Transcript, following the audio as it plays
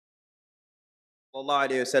sallallahu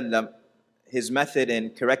alayhi wasallam, his method in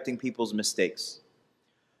correcting people's mistakes.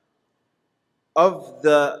 Of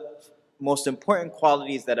the most important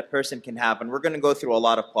qualities that a person can have, and we're going to go through a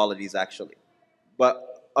lot of qualities actually,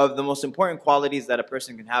 but of the most important qualities that a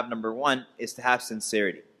person can have, number one is to have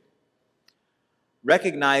sincerity.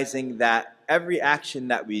 Recognizing that every action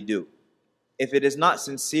that we do, if it is not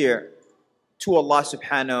sincere to Allah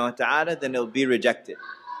subhanahu wa ta'ala, then it will be rejected.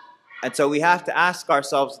 And so we have to ask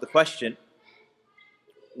ourselves the question,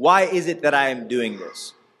 why is it that I am doing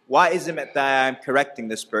this? Why is it that I am correcting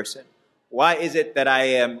this person? Why is it that I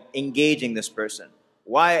am engaging this person?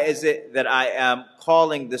 Why is it that I am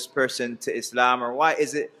calling this person to Islam? Or why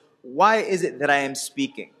is it that I am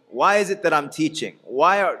speaking? Why is it that I'm teaching?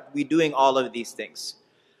 Why are we doing all of these things?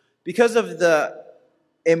 Because of the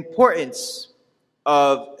importance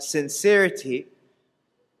of sincerity,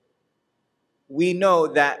 we know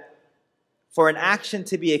that for an action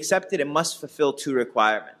to be accepted, it must fulfill two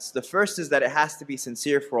requirements. The first is that it has to be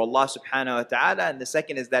sincere for Allah subhanahu wa ta'ala, and the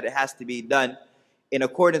second is that it has to be done in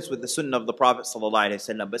accordance with the sunnah of the Prophet sallallahu alaihi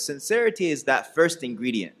wasallam. But sincerity is that first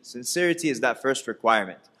ingredient. Sincerity is that first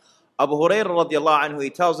requirement. Abu Hurairah radiallahu anhu, he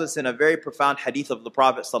tells us in a very profound hadith of the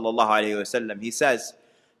Prophet sallallahu alaihi wasallam, he says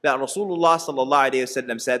that Rasulullah sallallahu alaihi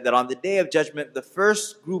wasallam said that on the day of judgment, the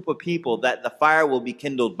first group of people that the fire will be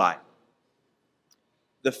kindled by,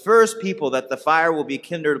 the first people that the fire will be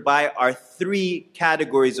kindled by are three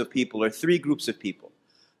categories of people, or three groups of people.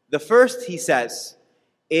 The first, he says,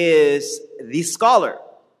 is the scholar,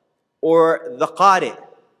 or the qari,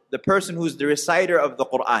 the person who's the reciter of the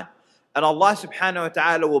Quran. And Allah subhanahu wa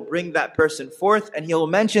ta'ala will bring that person forth, and He'll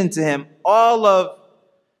mention to him all of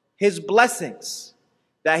His blessings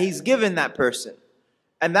that He's given that person.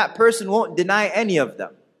 And that person won't deny any of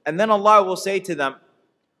them. And then Allah will say to them,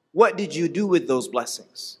 what did you do with those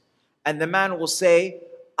blessings? And the man will say,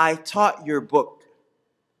 I taught your book.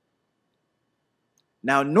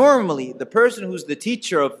 Now normally, the person who's the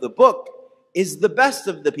teacher of the book is the best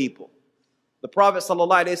of the people. The Prophet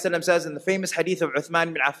ﷺ says in the famous hadith of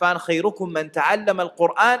Uthman bin Affan, خَيْرُكُمْ مَنْ تَعَلَّمَ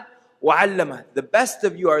الْقُرْآنِ وَعَلَّمَهُ. The best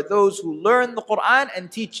of you are those who learn the Quran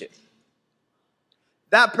and teach it.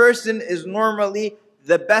 That person is normally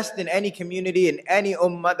the best in any community, in any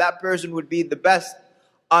ummah. That person would be the best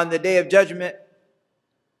on the day of judgment.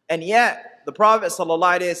 And yet, the Prophet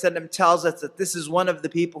ﷺ tells us that this is one of the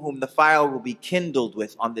people whom the fire will be kindled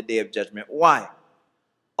with on the day of judgment. Why?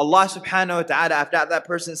 Allah subhanahu wa ta'ala, after that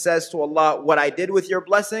person says to Allah, what I did with your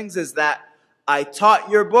blessings is that I taught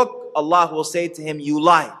your book, Allah will say to him, you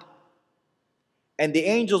lied. And the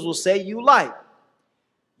angels will say, you lied.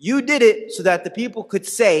 You did it so that the people could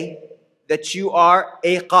say that you are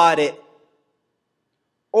a qari.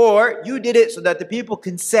 Or you did it so that the people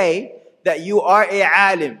can say that you are a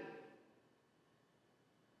alim.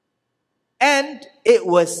 And it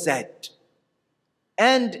was said.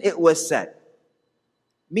 And it was said.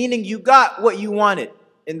 Meaning you got what you wanted.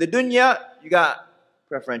 In the dunya, you got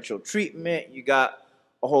preferential treatment, you got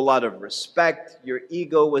a whole lot of respect, your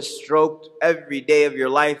ego was stroked every day of your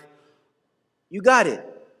life. You got it.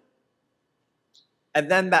 And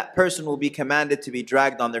then that person will be commanded to be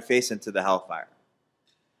dragged on their face into the hellfire.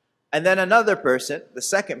 And then another person, the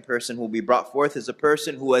second person who will be brought forth, is a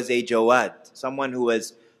person who was a jawad, someone who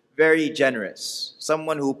was very generous,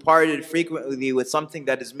 someone who parted frequently with something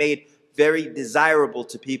that is made very desirable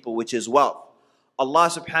to people, which is wealth. Allah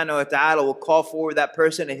subhanahu wa ta'ala will call forward that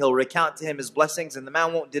person and He'll recount to him his blessings, and the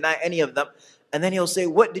man won't deny any of them. And then He'll say,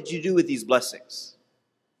 what did you do with these blessings?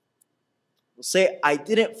 He'll say, I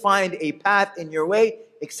didn't find a path in your way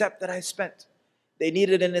except that I spent. They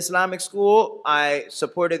needed an Islamic school, I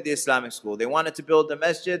supported the Islamic school. They wanted to build the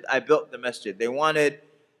masjid, I built the masjid. They wanted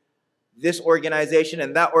this organization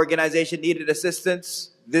and that organization needed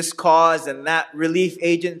assistance, this cause and that relief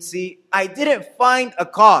agency. I didn't find a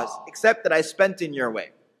cause except that I spent in your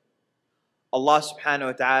way. Allah subhanahu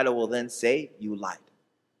wa ta'ala will then say, you lied.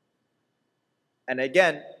 And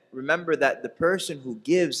again, remember that the person who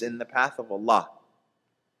gives in the path of Allah,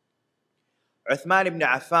 Uthman ibn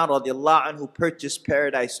Affan radiallahu anhu purchased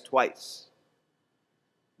paradise twice.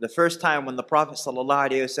 The first time when the Prophet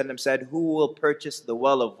ﷺ said, who will purchase the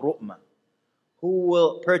well of Ru'ma? Who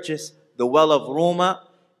will purchase the well of Ruma?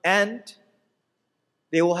 And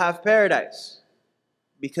they will have paradise.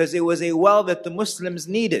 Because it was a well that the Muslims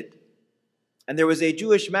needed. And there was a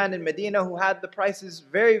Jewish man in Medina who had the prices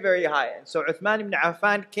very, very high. And so Uthman ibn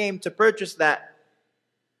Affan came to purchase that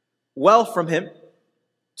well from him,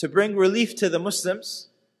 to bring relief to the Muslims.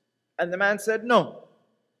 And the man said, no,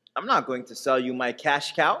 I'm not going to sell you my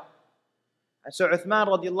cash cow. And so Uthman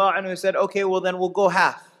radiallahu anhu said, okay, well then we'll go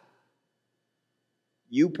half.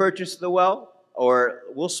 You purchase the well, or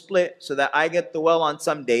we'll split so that I get the well on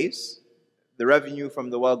some days. The revenue from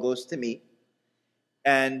the well goes to me.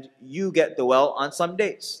 And you get the well on some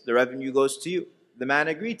days. The revenue goes to you. The man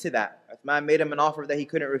agreed to that. Uthman made him an offer that he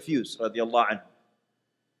couldn't refuse, radiallahu anhu.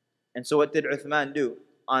 And so what did Uthman do?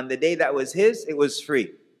 On the day that was his, it was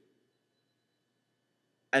free.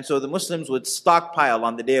 And so the Muslims would stockpile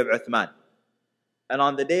on the day of Uthman. And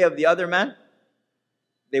on the day of the other man,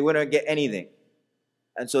 they wouldn't get anything.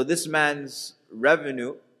 And so this man's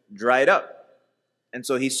revenue dried up. And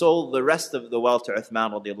so he sold the rest of the well to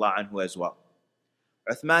Uthman radiallahu anhu as well.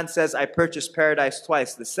 Uthman says, I purchased paradise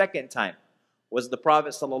twice. The second time was the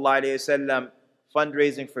Prophet ﷺ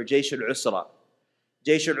fundraising for Jaysh al-Usra.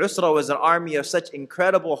 Jaysh al-Usra was an army of such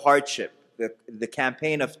incredible hardship, the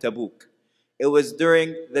campaign of Tabuk. It was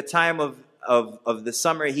during the time of the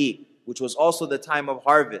summer heat, which was also the time of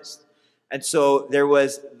harvest. And so there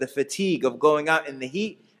was the fatigue of going out in the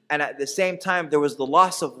heat, and at the same time there was the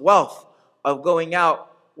loss of wealth of going out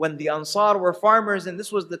when the Ansar were farmers, and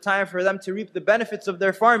this was the time for them to reap the benefits of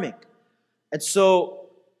their farming. And so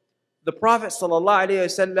the Prophet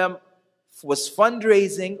ﷺ was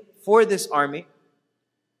fundraising for this army,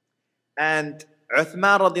 and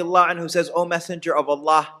Uthman radiallahu anhu says, O Messenger of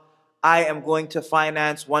Allah, I am going to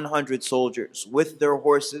finance 100 soldiers with their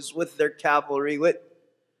horses, with their cavalry,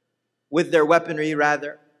 with their weaponry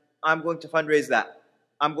rather. I'm going to fundraise that.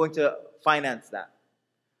 I'm going to finance that.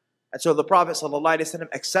 And so the Prophet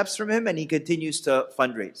ﷺ accepts from him and he continues to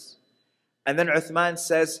fundraise. And then Uthman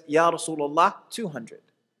says, Ya Rasulullah, 200.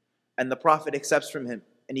 And the Prophet accepts from him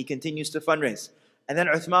and he continues to fundraise. And then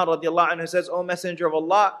Uthman radiallahu anhu says, O Messenger of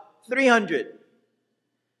Allah, 300.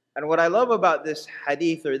 And what I love about this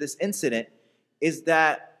hadith or this incident is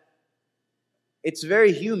that it's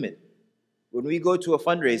very human. When we go to a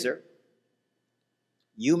fundraiser,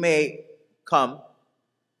 you may come,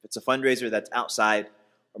 if it's a fundraiser that's outside,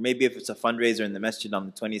 or maybe if it's a fundraiser in the masjid on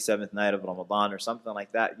the 27th night of Ramadan or something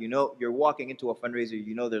like that, you know, you're walking into a fundraiser,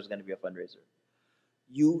 you know there's going to be a fundraiser.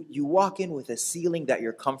 You walk in with a ceiling that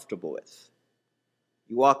you're comfortable with.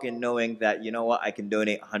 You walk in knowing that, you know what, I can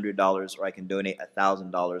donate $100, or I can donate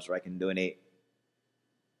 $1,000, or I can donate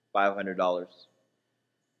 $500.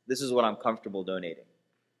 This is what I'm comfortable donating.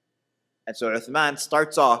 And so Uthman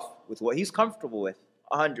starts off with what he's comfortable with,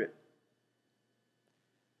 100.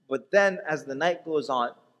 But then as the night goes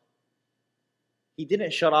on, he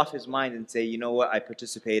didn't shut off his mind and say, you know what, I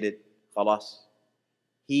participated, khalas.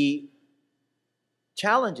 He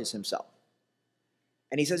challenges himself.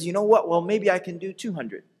 And he says, you know what, well, maybe I can do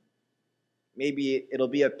 200. Maybe it'll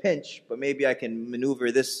be a pinch, but maybe I can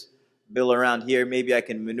maneuver this bill around here. Maybe I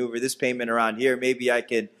can maneuver this payment around here. Maybe I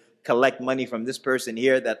can collect money from this person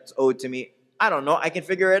here that's owed to me. I don't know, I can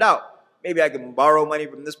figure it out. Maybe I can borrow money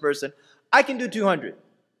from this person. I can do 200.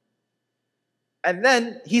 And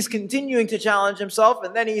then he's continuing to challenge himself,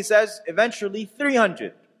 and then he says, eventually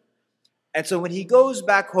 300. And so when he goes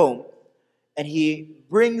back home and he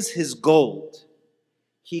brings his gold,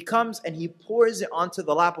 he comes and he pours it onto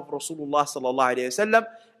the lap of Rasulullah sallallahu alaihi wasallam,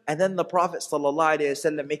 and then the Prophet sallallahu alaihi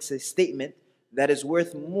wasallam makes a statement that is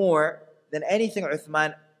worth more than anything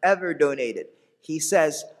Uthman ever donated. He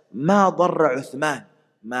says, "Ma darra Uthman,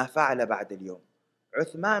 ma fa'ala ba'da al-yawm."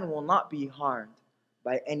 Uthman will not be harmed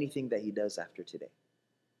by anything that he does after today.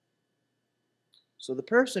 So the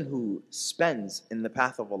person who spends in the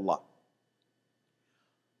path of Allah,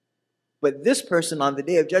 but this person on the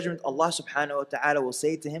day of judgment, Allah subhanahu wa ta'ala will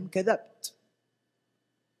say to him, "Kadabt."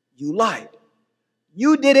 You lied.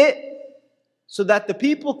 You did it so that the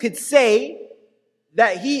people could say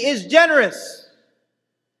that he is generous.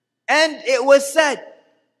 And it was said.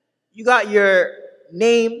 You got your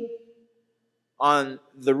name on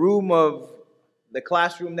the room of the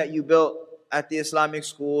classroom that you built at the Islamic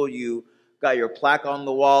school. You got your plaque on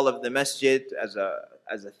the wall of the masjid as a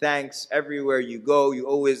thanks. Everywhere you go, you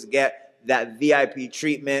always get that VIP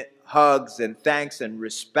treatment, hugs and thanks and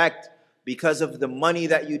respect because of the money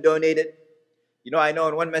that you donated. You know, I know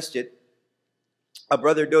in one masjid, a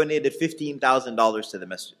brother donated $15,000 to the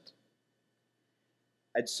masjid.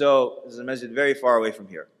 And so, this is a masjid very far away from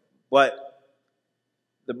here. But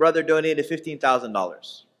the brother donated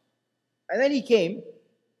 $15,000. And then he came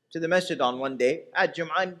to the masjid on one day at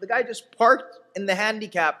Jum'ah, and the guy just parked in the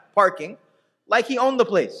handicap parking like he owned the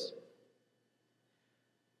place.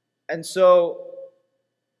 And so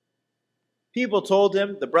people told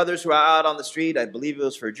him, the brothers who are out on the street, I believe it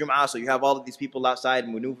was for Jum'ah, so you have all of these people outside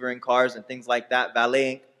maneuvering cars and things like that,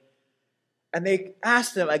 valeting. And they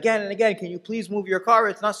asked him again and again, can you please move your car?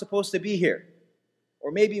 It's not supposed to be here.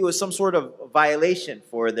 Or maybe it was some sort of violation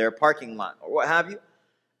for their parking lot or what have you.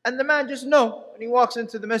 And the man just no. And he walks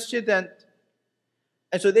into the masjid and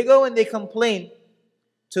And so they go and they complain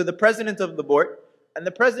to the president of the board. And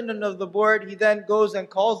the president of the board, he then goes and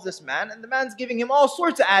calls this man, and the man's giving him all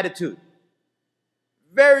sorts of attitude.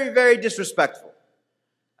 Very, very disrespectful.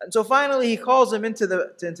 And so finally he calls him into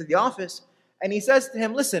the office, and he says to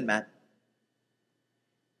him, listen, man,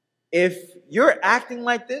 if you're acting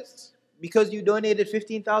like this because you donated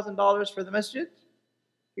 $15,000 for the masjid,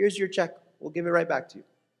 here's your check. We'll give it right back to you.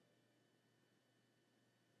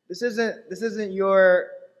 This isn't your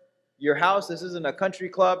house. This isn't a country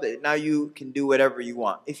club that now you can do whatever you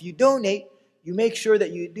want. If you donate, you make sure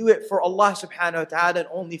that you do it for Allah subhanahu wa ta'ala and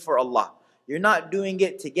only for Allah. You're not doing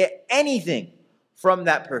it to get anything from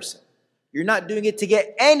that person. You're not doing it to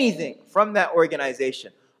get anything from that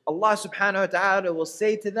organization. Allah subhanahu wa ta'ala will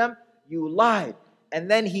say to them, you lied. And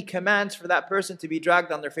then He commands for that person to be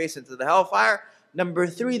dragged on their face into the hellfire. Number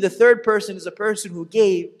 3, the third person is a person who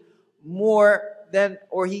gave more than,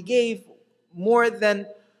 or he gave the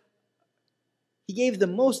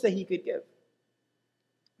most that he could give.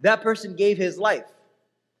 That person gave his life.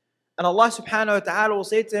 And Allah subhanahu wa ta'ala will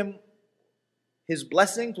say to him, His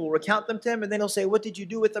blessings will recount them to him, and then He'll say, what did you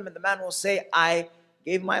do with them? And the man will say, I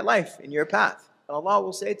gave my life in your path. And Allah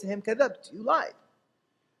will say to him, Kadabt, you lied.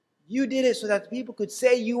 You did it so that people could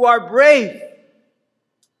say you are brave.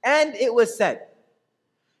 And it was said.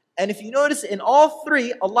 And if you notice in all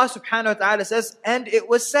 3, Allah subhanahu wa ta'ala says, and it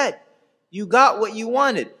was said. You got what you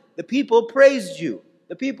wanted. The people praised you.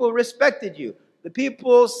 The people respected you. The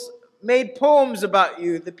people made poems about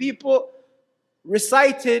you. The people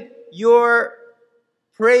recited your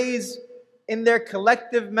praise in their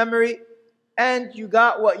collective memory. And you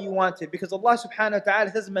got what you wanted. Because Allah subhanahu wa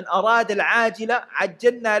ta'ala says, مَنْ أَرَادَ الْعَاجِلَ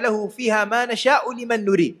عَجَّلْنَا لَهُ فِيهَا مَا نَشَاءُ لِمَنْ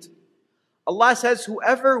نُرِيدُ. Allah says,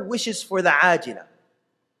 whoever wishes for the ajila,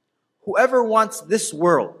 whoever wants this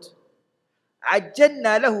world,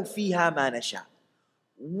 عَجَّلْنَا لَهُ فِيهَا مَا نَشَاءُ,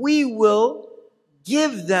 we will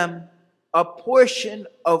give them a portion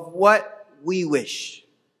of what we wish.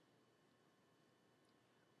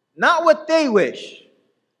 Not what they wish.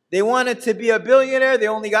 They wanted to be a billionaire, they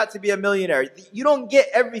only got to be a millionaire. You don't get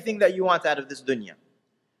everything that you want out of this dunya.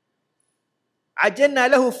 عَجَّلْنَا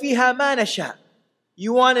لَهُ فِيهَا مَا نَشَاءُ.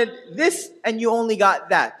 You wanted this and you only got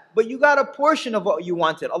that. But you got a portion of what you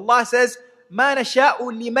wanted. Allah says, مَا نَشَاءُ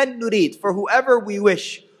لِمَن نُرِيدُ, for whoever we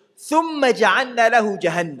wish. ثُمَّ جَعَلْنَا لَهُ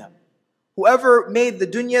جَهَنَّمَ. Whoever made the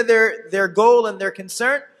dunya their goal and their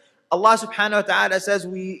concern, Allah subhanahu wa ta'ala says,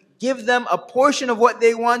 we give them a portion of what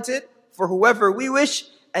they wanted for whoever we wish,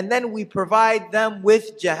 and then we provide them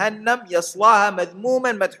with Jahannam, يَصْلَاهَا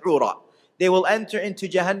مَذْمُومًا مَدْحُورًا. They will enter into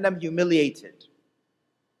Jahannam humiliated.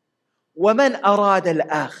 وَمَنْ أَرَادَ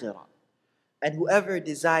الْآخِرَةِ, and whoever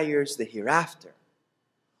desires the hereafter.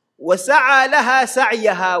 وَسَعَى لَهَا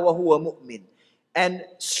سَعْيَهَا وَهُوَ مُؤْمِنٌ, and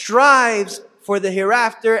strives for the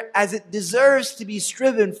hereafter as it deserves to be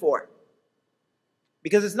striven for.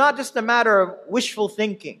 Because it's not just a matter of wishful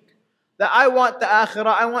thinking. That I want the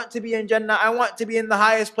akhirah, I want to be in Jannah, I want to be in the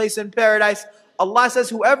highest place in paradise. Allah says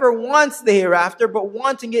whoever wants the hereafter, but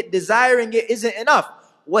wanting it, desiring it isn't enough.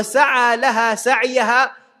 وَسَعَى لَهَا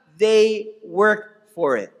سَعْيَهَا, they work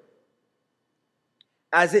for it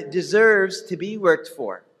as it deserves to be worked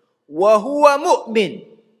for. وَهُوَ مُؤْمِنٌ,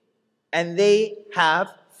 and they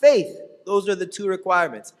have faith. Those are the 2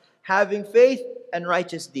 requirements. Having faith and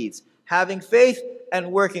righteous deeds. Having faith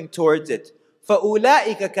and working towards it.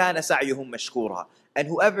 فَأُولَٰئِكَ كَانَ سَعْيُهُمْ مَشْكُورًا. And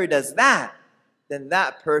whoever does that, then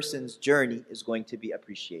that person's journey is going to be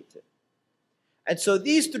appreciated. And so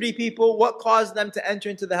these 3 people, what caused them to enter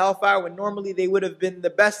into the hellfire when normally they would have been the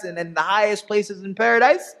best and in the highest places in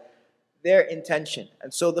paradise? Their intention.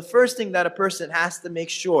 And so the first thing that a person has to make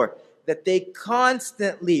sure that they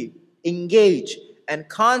constantly engage and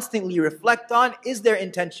constantly reflect on is their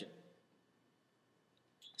intention.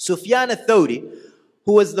 Sufyan al-Thawri,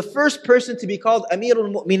 who was the first person to be called Amir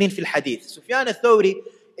al-Mu'minin fil Hadith. Sufyan al-Thawri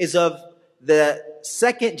is of the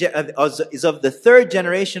third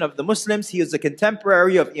generation of the Muslims. He is a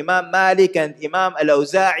contemporary of Imam Malik and Imam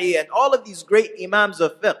al-Awza'i and all of these great Imams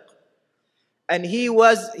of fiqh. And he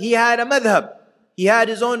had a madhab. He had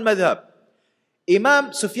his own madhab.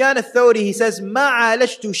 Imam Sufyan al-Thawri, he says, مَا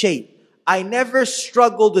عَالَجْتُ شَيْءٍ, I never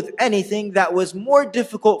struggled with anything that was more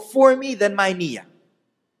difficult for me than my niyyah.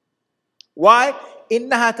 Why?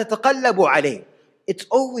 إِنَّهَا تَتَقَلَّبُ عَلَيْهِ, it's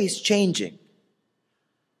always changing.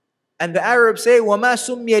 And the Arabs say, وَمَا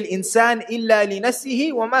سُمِّيَ الْإِنسَانِ إِلَّا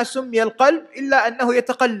لِنَسِّهِ وَمَا سُمِّيَ الْقَلْبِ إِلَّا أَنَّهُ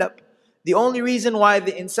يَتَقَلَّبُ. The only reason why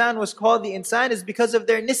the insan was called the insan is because of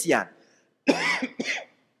their nisyan.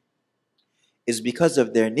 Is because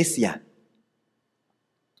of their nisyan.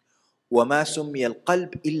 وَمَا سُمِّيَ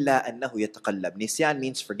الْقَلْبِ إِلَّا أَنَّهُ يَتَقَلَّبُ. Nisyan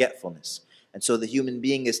means forgetfulness. And so the human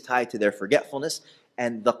being is tied to their forgetfulness.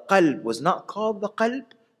 And the qalb was not called the qalb,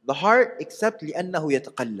 the heart, except لِأَنَّهُ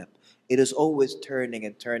يَتَقَلَّبْ. It is always turning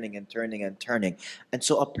and turning and turning and turning. And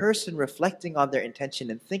so a person reflecting on their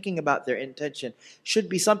intention and thinking about their intention should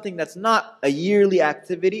be something that's not a yearly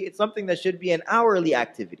activity. It's something that should be an hourly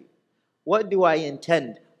activity. What do I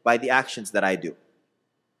intend by the actions that I do?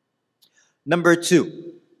 Number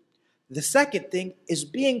two, the second thing is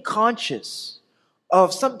being conscious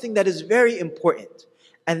of something that is very important.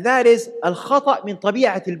 And that is al-khata' min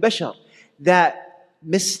tabi'at al-bashar. That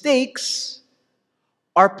mistakes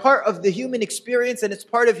are part of the human experience and it's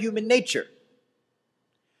part of human nature.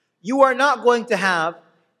 You are not going to have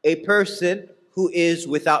a person who is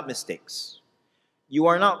without mistakes. You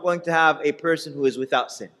are not going to have a person who is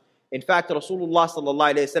without sin. In fact, Rasulullah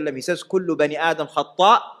sallallahu alayhi wa sallam, he says, كُلُّ بَنِي آدَمْ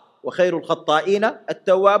خَطَّاء وَخَيْرُ الْخَطَّائِينَ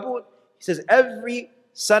التَّوَّابُونَ. He says, every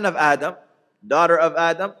son of Adam, daughter of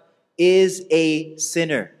Adam, is a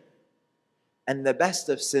sinner. And the best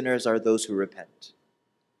of sinners are those who repent.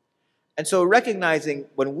 And so recognizing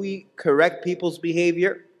when we correct people's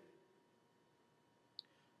behavior,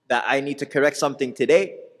 that I need to correct something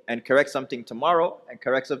today, and correct something tomorrow, and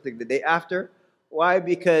correct something the day after. Why?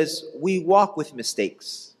 Because we walk with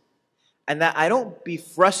mistakes. And that I don't be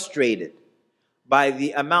frustrated by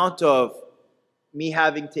the amount of me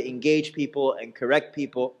having to engage people and correct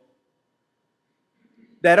people.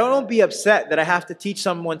 That I don't be upset that I have to teach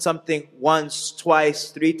someone something once,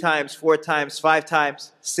 twice, 3 times, 4 times, 5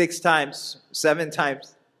 times, 6 times, 7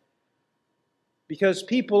 times. Because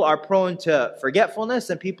people are prone to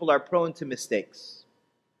forgetfulness and people are prone to mistakes.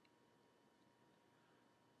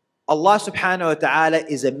 Allah subhanahu wa ta'ala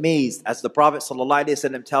is amazed, as the Prophet sallallahu alayhi wa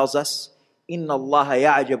sallam tells us, إِنَّ اللَّهَ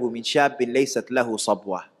يَعْجَبُ مِنْ شَابٍ لَيْسَتْ لَهُ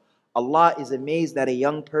صَبْوَةٌ. Allah is amazed at a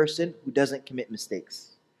young person who doesn't commit mistakes.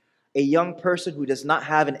 A young person who does not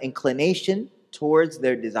have an inclination towards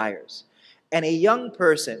their desires. And a young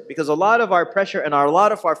person, because a lot of our pressure and a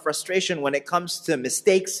lot of our frustration when it comes to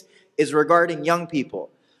mistakes is regarding young people.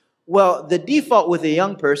 Well, the default with a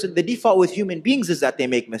young person, the default with human beings is that they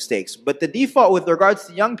make mistakes. But the default with regards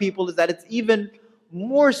to young people is that it's even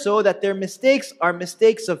more so that their mistakes are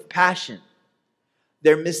mistakes of passion.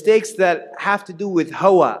 They're mistakes that have to do with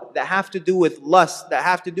hawa, that have to do with lust, that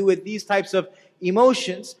have to do with these types of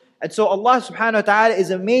emotions. And so Allah subhanahu wa ta'ala is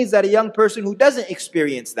amazed at a young person who doesn't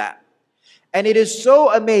experience that. And it is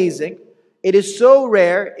so amazing, it is so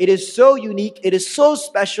rare, it is so unique, it is so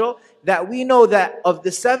special that we know that of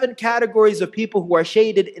the 7 categories of people who are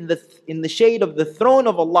shaded in the shade of the throne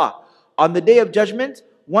of Allah on the Day of Judgment,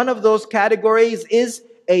 one of those categories is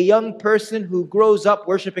a young person who grows up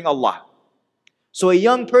worshipping Allah. So a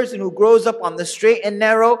young person who grows up on the straight and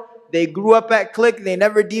narrow, they grew up at click, they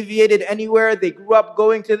never deviated anywhere, they grew up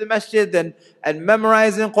going to the masjid and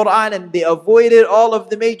memorizing Quran, and they avoided all of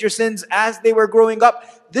the major sins as they were growing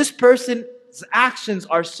up. This person's actions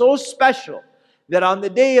are so special that on the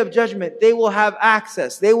Day of Judgment, they will have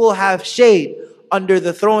access, they will have shade under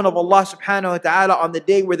the throne of Allah subhanahu wa ta'ala on the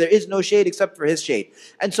day where there is no shade except for His shade.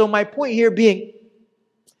 And so my point here being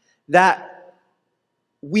that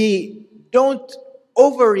we don't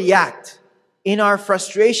overreact in our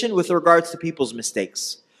frustration with regards to people's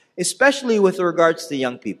mistakes, especially with regards to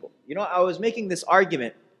young people. You know, I was making this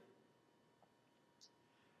argument.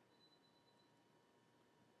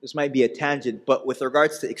 This might be a tangent, but with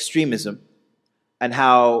regards to extremism and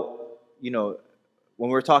how, you know,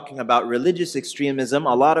 when we're talking about religious extremism,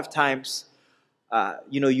 a lot of times,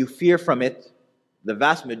 you fear from it. The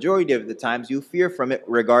vast majority of the times, you fear from it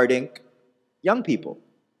regarding young people.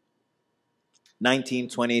 19,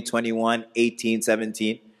 20, 21, 18,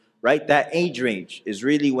 17, right? That age range is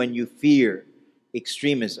really when you fear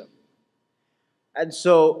extremism. And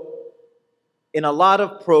so, in a lot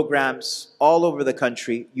of programs all over the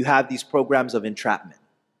country, you have these programs of entrapment,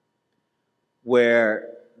 where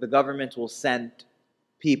the government will send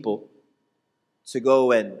people to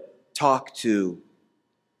go and talk to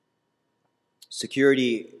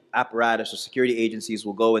security apparatus, or security agencies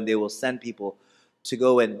will go and they will send people to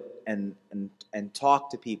go and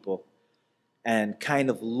talk to people and kind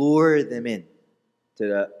of lure them in to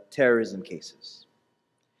the terrorism cases.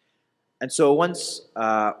 And so once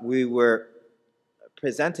we were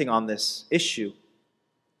presenting on this issue,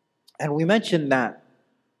 and we mentioned that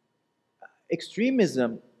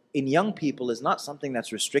extremism in young people is not something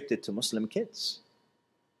that's restricted to Muslim kids.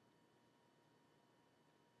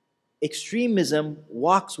 Extremism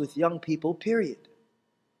walks with young people, period.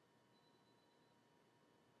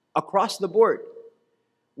 Across the board.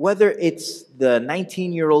 Whether it's the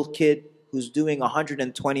 19-year-old kid who's doing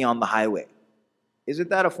 120 on the highway. Isn't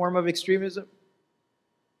that a form of extremism?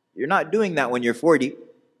 You're not doing that when you're 40. You're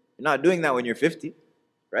not doing that when you're 50,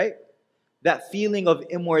 right? That feeling of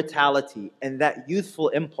immortality and that youthful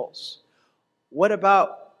impulse. What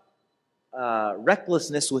about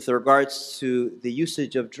recklessness with regards to the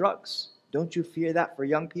usage of drugs? Don't you fear that for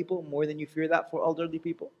young people more than you fear that for elderly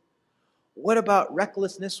people? What about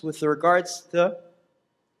recklessness with regards to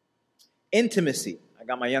intimacy? I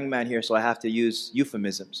got my young man here, so I have to use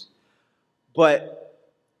euphemisms. But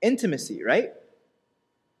intimacy, right?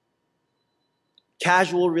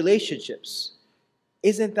 Casual relationships.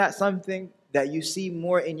 Isn't that something that you see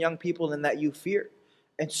more in young people than that you fear?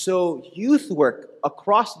 And so youth work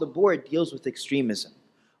across the board deals with extremism,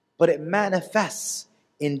 but it manifests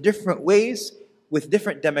in different ways with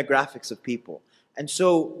different demographics of people. And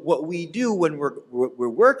so what we do when we're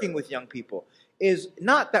working with young people is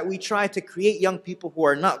not that we try to create young people who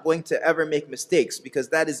are not going to ever make mistakes, because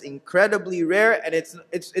that is incredibly rare, and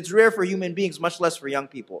it's rare for human beings, much less for young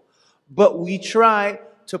people. But we try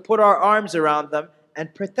to put our arms around them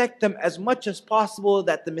and protect them as much as possible,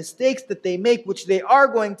 that the mistakes that they make, which they are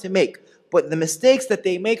going to make, but the mistakes that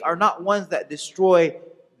they make are not ones that destroy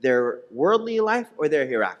their worldly life or their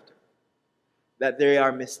hereafter. That they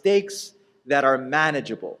are mistakes that are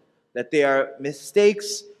manageable, that they are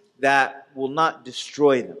mistakes that will not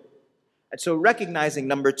destroy them. And so recognizing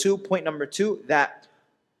point number two, that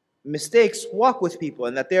mistakes walk with people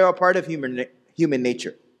and that they are a part of human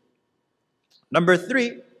nature. Number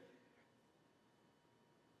three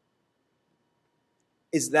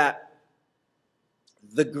is that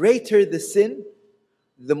the greater the sin,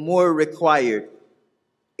 the more required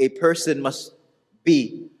a person must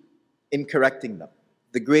be in correcting them.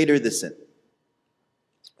 The greater the sin.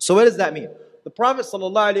 So what does that mean? The Prophet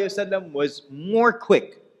ﷺ was more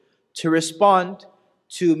quick to respond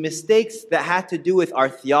to mistakes that had to do with our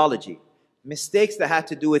theology, mistakes that had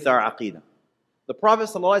to do with our aqidah. The Prophet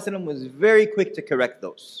ﷺ was very quick to correct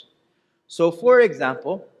those. So for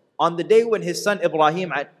example, on the day when his son Ibrahim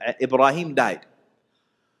died,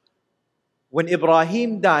 when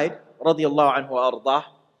Ibrahim died, radiallahu anhu ardah,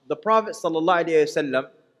 the Prophet ﷺ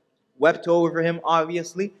wept over him,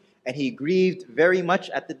 obviously, and he grieved very much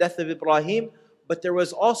at the death of Ibrahim, but there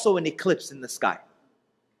was also an eclipse in the sky.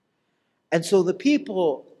 And so the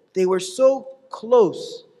people, they were so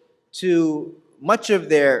close to much of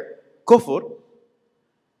their kufr.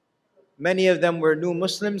 Many of them were new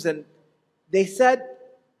Muslims, and they said,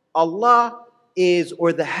 Allah is,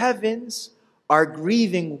 or the heavens are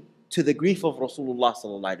grieving to the grief of Rasulullah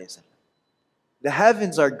sallallahu alaihi wasallam. The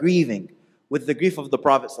heavens are grieving with the grief of the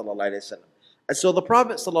Prophet sallallahu alaihi wasallam. And so the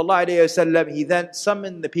Prophet sallallahu alaihi wasallam, he then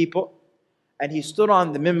summoned the people, and he stood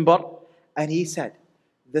on the minbar, and he said,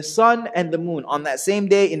 the sun and the moon, on that same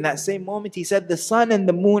day, in that same moment, he said, the sun and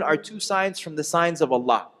the moon are two signs from the signs of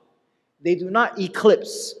Allah. They do not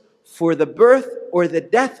eclipse for the birth or the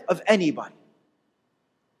death of anybody.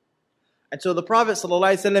 And so the Prophet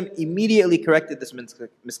ﷺ immediately corrected this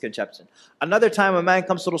misconception. Another time a man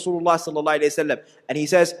comes to Rasulullah ﷺ and he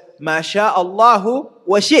says, "Ma sha'Allahu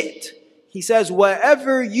wa shi't." He says,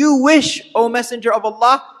 whatever you wish, O Messenger of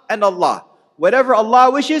Allah and Allah. Whatever Allah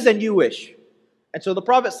wishes and you wish. And so the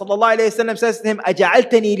Prophet ﷺ says to him,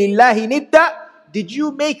 "Aja'altani lillahi nidda?" Did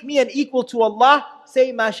you make me an equal to Allah?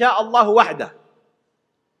 Say, "Ma sha'Allahu wahda."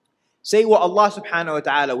 Say what Allah subhanahu wa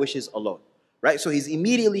ta'ala wishes alone. Right? So he's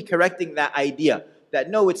immediately correcting that idea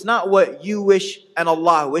that no, it's not what you wish and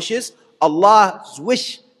Allah wishes. Allah's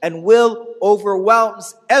wish and will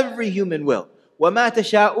overwhelms every human will. وَمَا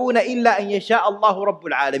تَشَاءُونَ إِلَّا أَن يَشَاءَ اللَّهُ رَبُّ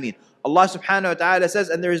الْعَالَمِينَ. Allah subhanahu wa ta'ala says,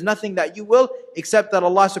 and there is nothing that you will except that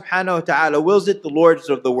Allah subhanahu wa ta'ala wills it, the Lords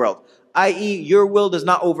of the world. I.e., your will does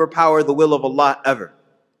not overpower the will of Allah ever.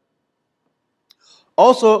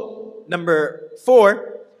 Also, number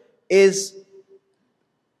 4 is,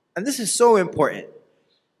 and this is so important,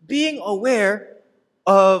 being aware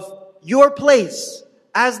of your place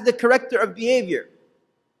as the corrector of behavior.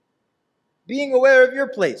 Being aware of your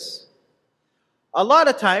place. A lot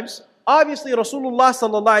of times, obviously Rasulullah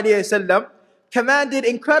sallallahu alaihi wasallam commanded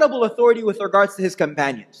incredible authority with regards to his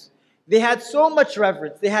companions. They had so much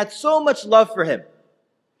reverence, they had so much love for him,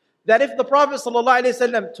 that if the Prophet sallallahu alaihi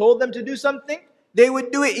wasallam told them to do something, they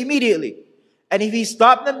would do it immediately. And if he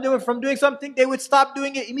stopped them from doing something, they would stop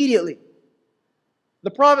doing it immediately. The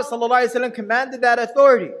Prophet ﷺ commanded that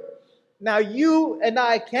authority. Now you and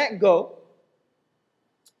I can't go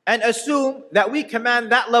and assume that we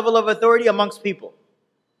command that level of authority amongst people.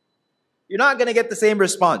 You're not going to get the same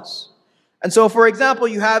response. And so, for example,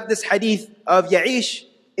 you have this hadith of Ya'ish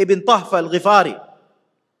ibn Tahfa al-Ghifari,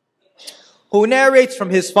 who narrates from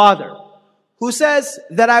his father, who says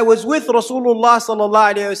that I was with Rasulullah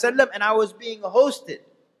sallallahu alaihi wasallam and I was being hosted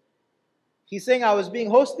He's saying, I was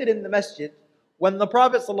being hosted in the masjid when the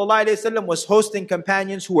Prophet ﷺ was hosting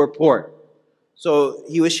companions who were poor. So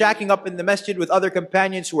he was shacking up in the masjid with other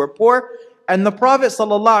companions who were poor. And the Prophet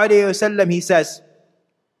ﷺ, he says,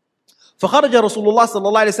 فخرج رسول الله صلى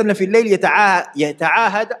الله عليه وسلم في الليل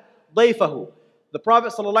يتعاهد ضيفه. The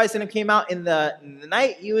Prophet ﷺ came out in the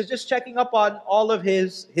night. He was just checking up on all of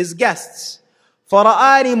his guests.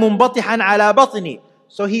 فرآني منبطحا على بطني.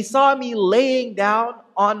 So he saw me laying down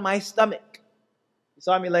on my stomach. He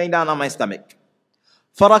saw me laying down on my stomach.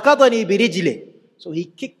 فركضني برجله. So he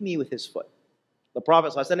kicked me with his foot. The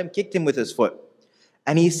Prophet ﷺ kicked him with his foot.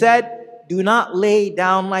 And he said, do not lay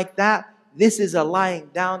down like that. This is a lying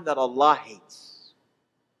down that Allah hates.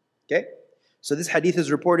 Okay? So this hadith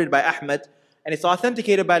is reported by Ahmad, and it's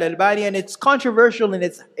authenticated by al-Albani, and it's controversial in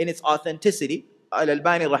its authenticity.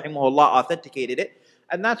 Al-Albani rahimahullah authenticated it.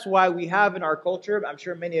 And that's why we have in our culture, I'm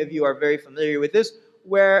sure many of you are very familiar with this,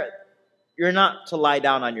 where you're not to lie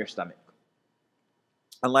down on your stomach.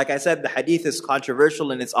 And like I said, the hadith is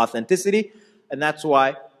controversial in its authenticity, and that's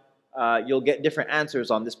why you'll get different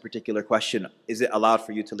answers on this particular question. Is it allowed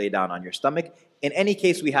for you to lay down on your stomach? In any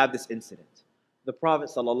case, we have this incident. The Prophet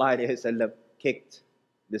ﷺ kicked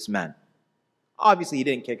this man. Obviously, he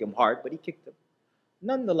didn't kick him hard, but he kicked him.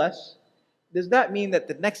 Nonetheless, does that mean that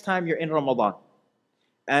the next time you're in Ramadan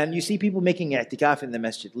and you see people making i'tikaf in the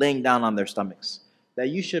masjid, laying down on their stomachs, that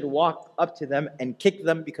you should walk up to them and kick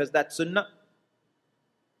them because that's sunnah?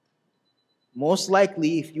 Most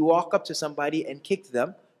likely, if you walk up to somebody and kick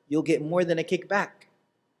them, you'll get more than a kick back,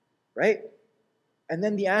 right? And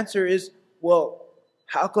then the answer is, well,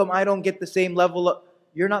 how come I don't get the same level of...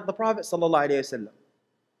 You're not the Prophet ﷺ.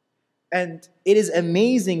 And it is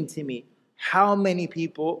amazing to me how many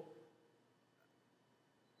people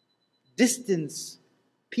distance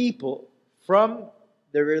people from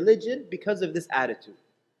the religion because of this attitude.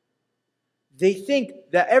 They think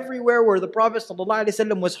that everywhere where the Prophet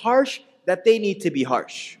ﷺ was harsh, that they need to be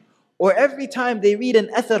harsh. Or every time they read an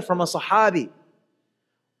athar from a sahabi,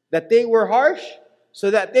 that they were harsh,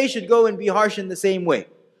 so that they should go and be harsh in the same way.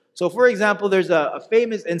 So for example, there's a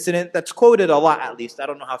famous incident that's quoted a lot, at least. I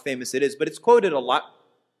don't know how famous it is, but it's quoted a lot.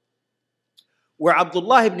 Where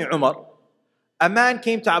Abdullah ibn Umar, a man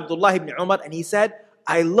came to Abdullah ibn Umar and he said,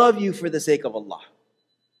 I love you for the sake of Allah.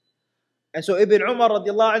 And so Ibn Umar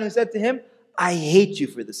radiallahu anhu said to him, I hate you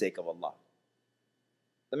for the sake of Allah.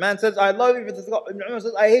 The man says, I love you for the sake of Allah. Ibn Umar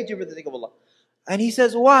says, I hate you for the sake of Allah. And he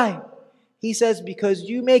says, why? He says, because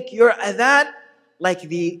you make your adhan like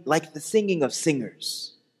the singing of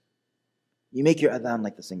singers. You make your adhan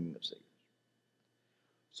like the singing of singers.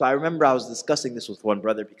 So I remember I was discussing this with one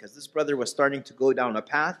brother, because this brother was starting to go down a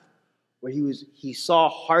path where he saw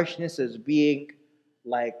harshness as being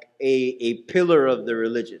like a pillar of the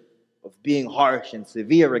religion, of being harsh and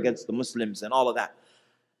severe against the Muslims and all of that.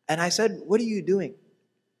 And I said, what are you doing?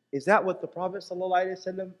 Is that what the Prophet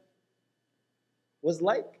ﷺ was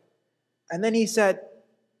like? And then he said,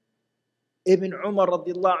 Ibn Umar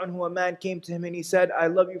radiallahu anhu, a man came to him and he said, I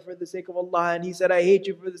love you for the sake of Allah. And he said, I hate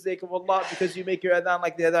you for the sake of Allah because you make your adhan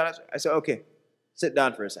like the adhan. I said, okay, sit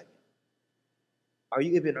down for a second. Are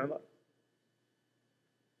you Ibn Umar?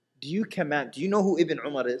 Do you know who Ibn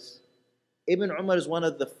Umar is? Ibn Umar is one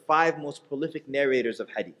of the 5 most prolific narrators of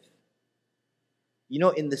hadith. You know,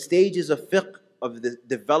 in the stages of fiqh, of the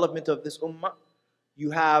development of this ummah, you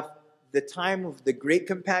have the time of the great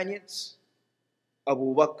companions,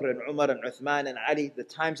 Abu Bakr and Umar and Uthman and Ali, the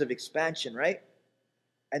times of expansion, right?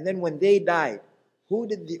 And then when they died, who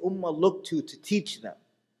did the ummah look to teach them?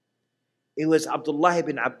 It was Abdullah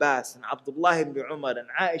ibn Abbas and Abdullah ibn Umar and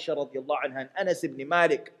Aisha radiallahu anha and Anas ibn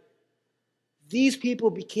Malik. These people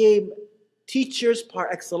became teachers par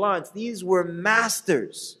excellence. These were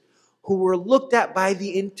masters who were looked at by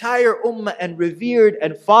the entire ummah and revered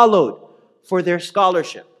and followed for their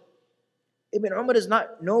scholarship. Ibn Umar is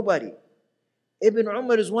not nobody. Ibn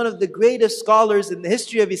Umar is one of the greatest scholars in the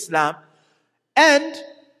history of Islam. And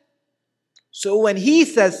so when he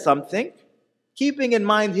says something, keeping in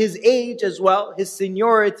mind his age as well, his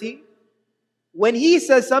seniority, when he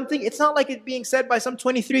says something, it's not like it being said by some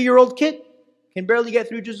 23-year-old kid, can barely get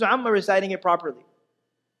through Juz' Amma reciting it properly.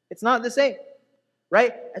 It's not the same,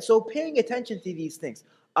 right? And so paying attention to these things.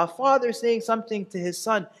 A father saying something to his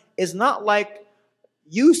son is not like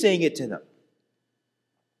you saying it to them.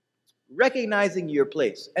 Recognizing your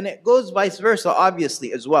place. And it goes vice versa,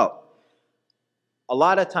 obviously, as well. A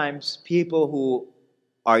lot of times, people who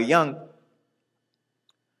are young,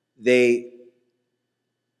 they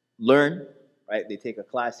learn, right? They take a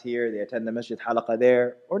class here, they attend the masjid halaqa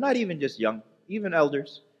there, or not even just young, even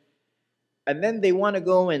elders. And then they want to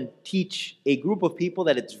go and teach a group of people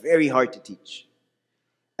that it's very hard to teach.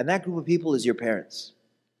 And that group of people is your parents.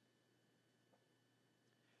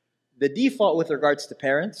 The default with regards to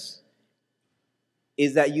parents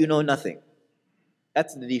is that you know nothing.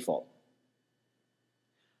 That's the default.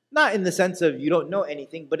 Not in the sense of you don't know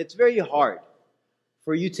anything, but it's very hard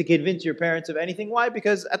for you to convince your parents of anything. Why?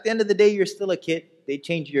 Because at the end of the day, you're still a kid. They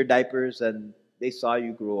changed your diapers and they saw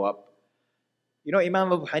you grow up. You know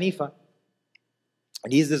Imam Abu Hanifa?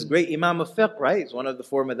 And he's this great Imam of fiqh, right? He's one of the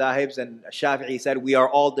four madahibs. And Shafi'i said, we are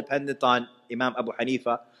all dependent on Imam Abu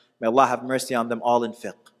Hanifa. May Allah have mercy on them all in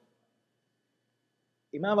fiqh.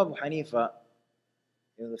 Imam Abu Hanifa,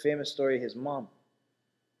 you know the famous story, his mom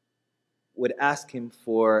would ask him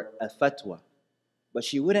for a fatwa. But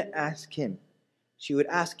she wouldn't ask him. She would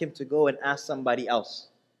ask him to go and ask somebody else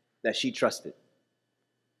that she trusted.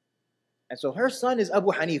 And so her son is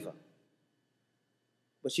Abu Hanifa.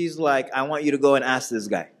 But she's like, I want you to go and ask this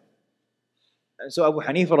guy. And so Abu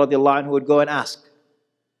Hanifa radiallahu anhu would go and ask.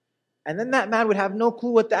 And then that man would have no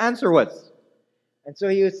clue what the answer was. And so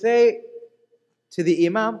he would say to the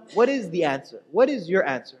Imam, what is the answer? What is your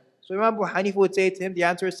answer? So Imam Abu Hanifa would say to him, the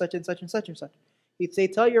answer is such and such and such and such. He'd say,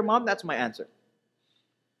 tell your mom that's my answer.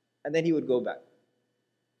 And then he would go back.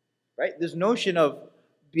 Right? This notion of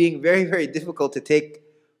being very, very difficult to take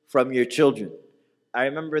from your children. I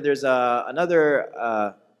remember there's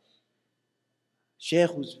another sheikh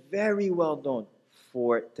who's very well known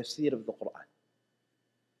for tafsir of the Quran.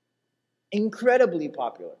 Incredibly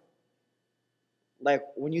popular. Like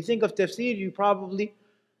when you think of tafsir,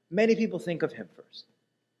 many people think of him first.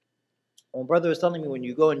 My brother was telling me when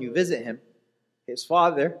you go and you visit him, his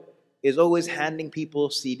father is always handing people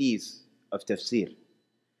CDs of tafsir.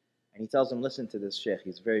 And he tells them, listen to this sheikh,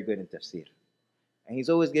 he's very good in tafsir. And he's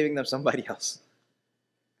always giving them somebody else.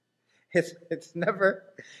 He's never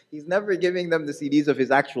giving them the CDs of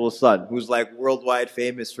his actual son, who's like worldwide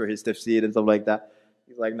famous for his tafsir and stuff like that.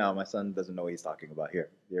 He's like, no, my son doesn't know what he's talking about here.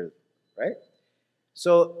 Right?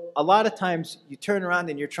 So a lot of times you turn around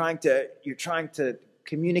and you're trying to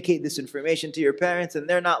communicate this information to your parents and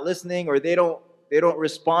they're not listening or they don't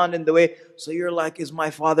respond in the way. So you're like, is my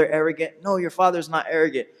father arrogant? No, your father's not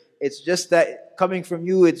arrogant. It's just that coming from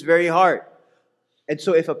you, it's very hard. And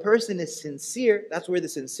so if a person is sincere, that's where the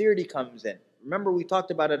sincerity comes in. Remember we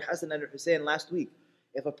talked about al-Hasan and al-Hussein last week.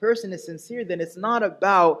 If a person is sincere, then it's not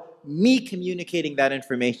about me communicating that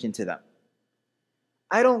information to them.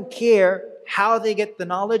 I don't care how they get the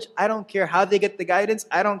knowledge. I don't care how they get the guidance.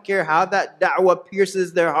 I don't care how that da'wah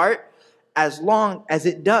pierces their heart, as long as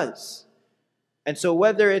it does. And so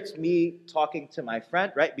whether it's me talking to my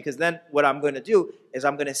friend, right? Because then what I'm going to do is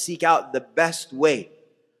I'm going to seek out the best way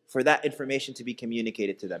for that information to be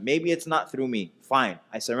communicated to them. Maybe it's not through me. Fine,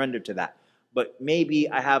 I surrender to that. But maybe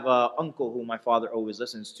I have an uncle who my father always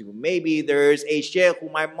listens to. Maybe there's a sheikh who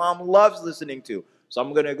my mom loves listening to. So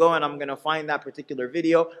I'm going to go and I'm going to find that particular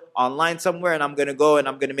video online somewhere and I'm going to go and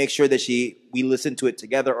I'm going to make sure that we listen to it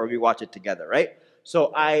together or we watch it together, right?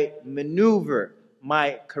 So I maneuver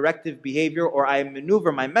my corrective behavior, or I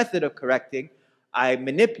maneuver my method of correcting, I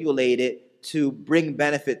manipulate it to bring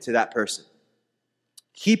benefit to that person.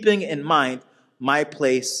 Keeping in mind my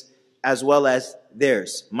place as well as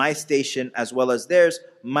theirs, my station as well as theirs,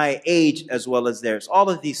 my age as well as theirs,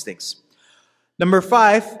 all of these things. Number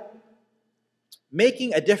 5,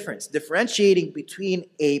 making a difference, differentiating between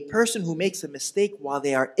a person who makes a mistake while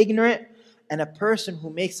they are ignorant and a person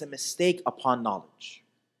who makes a mistake upon knowledge.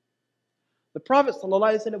 The Prophet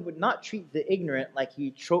ﷺ would not treat the ignorant like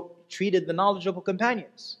he treated the knowledgeable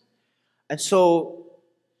companions. And so,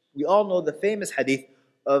 we all know the famous hadith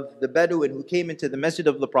of the Bedouin who came into the masjid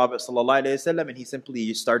of the Prophet ﷺ and he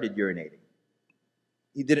simply started urinating.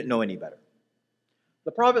 He didn't know any better.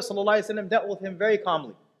 The Prophet ﷺ dealt with him very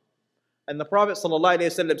calmly. And the Prophet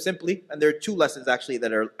ﷺ simply, and there are 2 lessons actually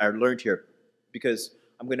that are learned here, because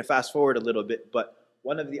I'm going to fast forward a little bit, but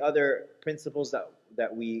one of the other principles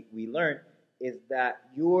that we learn is that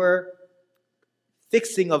your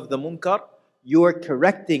fixing of the munkar, your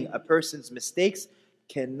correcting a person's mistakes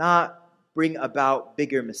cannot bring about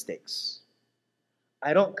bigger mistakes.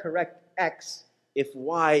 I don't correct X if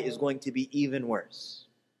Y is going to be even worse,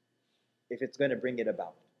 if it's going to bring it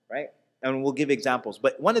about, right? And we'll give examples.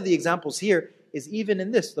 But one of the examples here is even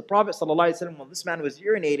in this. The Prophet ﷺ, when this man was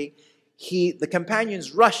urinating, the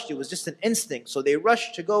companions rushed. It was just an instinct. So they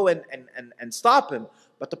rushed to go and stop him.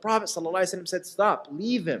 But the Prophet ﷺ said, stop,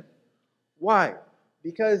 leave him. Why?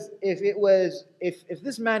 Because if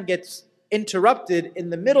this man gets interrupted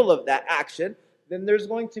in the middle of that action, then there's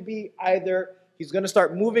going to be either he's going to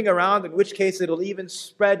start moving around, in which case it'll even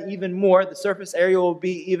spread even more. The surface area will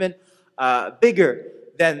be even bigger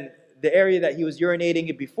than the area that he was urinating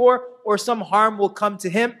in before, or some harm will come to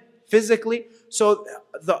him physically. So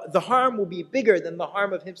the harm will be bigger than the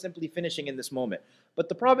harm of him simply finishing in this moment. But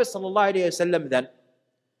the Prophet ﷺ then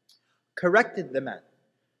corrected the man.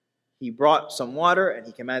 He brought some water and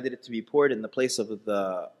he commanded it to be poured in the place of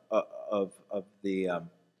the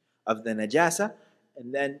najasa,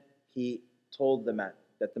 and then he told the man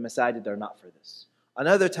that the masajid are not for this.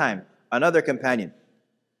 Another time, another companion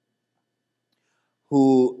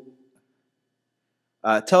who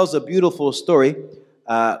tells a beautiful story,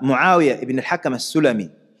 Muawiyah ibn al-Hakam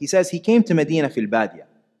al-Sulami. He says he came to Medina fil Badia.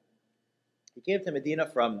 He came to Medina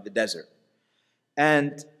from the desert.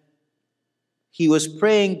 And he was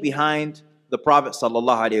praying behind the Prophet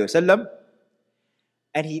sallallahu alaihi wasallam,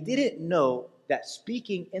 and he didn't know that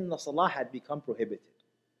speaking in the salah had become prohibited.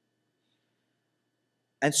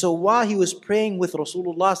 And so while he was praying with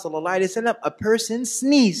Rasulullah sallallahu alaihi wasallam, a person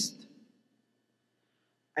sneezed.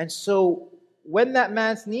 And so when that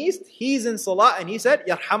man sneezed, he's in salah and he said,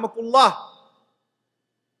 Yarhamakullah.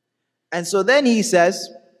 And so then he says,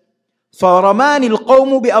 فَرَمَانِ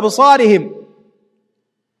الْقَوْمُ بِأَبْصَارِهِمْ.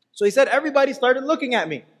 So he said, everybody started looking at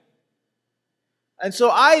me. And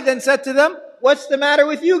so I then said to them, what's the matter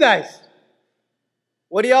with you guys?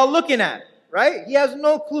 What are y'all looking at? Right? He has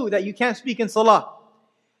no clue that you can't speak in salah.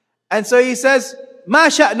 And so he says, مَا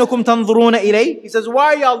شَأْنُكُمْ تَنْظُرُونَ إِلَيْهِ. He says,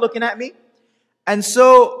 why are y'all looking at me? And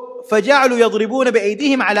so فَجَعْلُوا يَضْرِبُونَ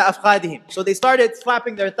بِأَيْدِيهِمْ عَلَى أَفْخَادِهِمْ. So they started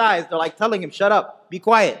slapping their thighs. They're like telling him, shut up, be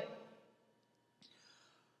quiet.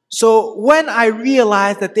 So when I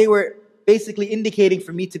realized that they were basically indicating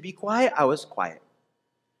for me to be quiet, I was quiet.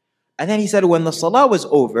 And then he said, when the salah was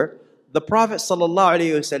over, the Prophet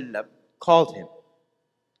ﷺ called him.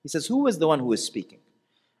 He says, who was the one who was speaking?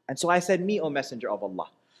 And so I said, me, O Messenger of Allah.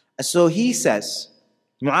 And so he says,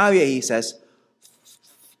 Muawiyah, he says,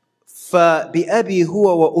 فَبِأَبِي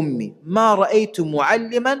هُوَ وَأُمِّي مَا رَأَيْتُ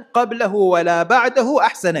مُعَلِّمًا قَبْلَهُ وَلَا بَعْدَهُ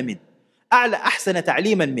أَحْسَنَ مِنْ أَحْسَنَ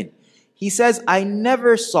تَعْلِيمًا مِنْ. He says, I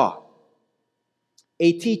never saw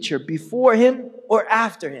a teacher before him or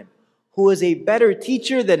after him who was a better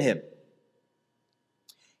teacher than him.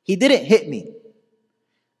 He didn't hit me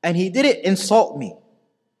and he didn't insult me,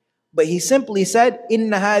 but he simply said, إِنَّ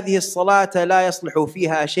هَذِهِ الصَّلَاةَ لَا يَصْلُحُ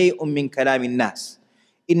فِيهَا شَيْءٌ مِّن كَلَامِ النَّاسِ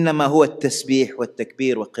إِنَّمَا هُوَ التَّسْبِيحُ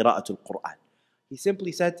وَالتَّكْبِيرُ وَقِرَاءَةُ الْقُرْآنِ. He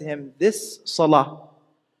simply said to him, this salah,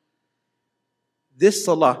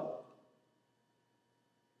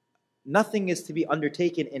 nothing is to be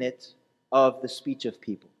undertaken in it of the speech of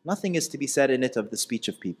people. Nothing is to be said in it of the speech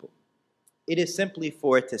of people. It is simply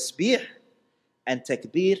for tasbih and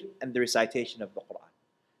takbir and the recitation of the Quran.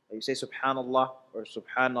 You say Subhanallah or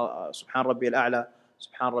Subhan Rabbi al-A'la,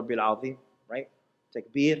 Subhan Rabbi al-Azim, right?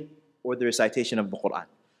 Takbir or the recitation of the Quran.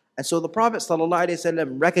 And so the Prophet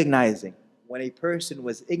ﷺ, recognizing when a person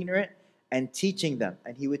was ignorant and teaching them,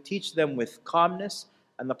 and he would teach them with calmness,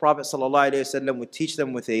 and the Prophet ﷺ would teach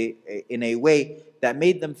them in a way that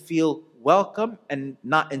made them feel welcome and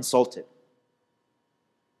not insulted.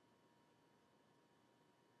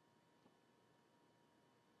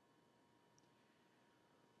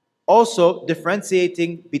 Also,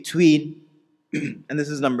 differentiating between, and this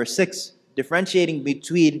is number 6, differentiating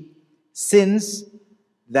between sins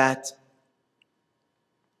that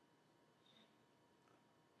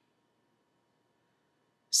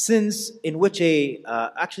in which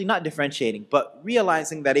actually not differentiating, but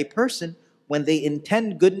realizing that a person, when they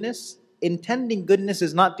intend goodness, intending goodness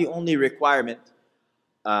is not the only requirement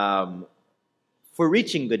for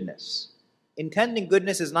reaching goodness. Intending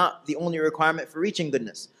goodness is not the only requirement for reaching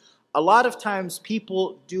goodness. A lot of times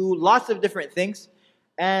people do lots of different things,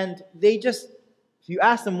 and they just, if you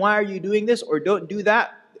ask them, why are you doing this or don't do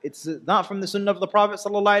that, it's not from the sunnah of the Prophet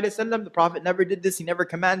ﷺ. The Prophet never did this, he never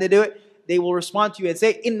commanded it. They will respond to you and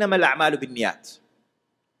say, إِنَّمَا الْأَعْمَالُ بِالنِّيَّاتِ.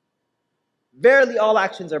 Verily all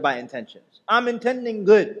actions are by intentions. I'm intending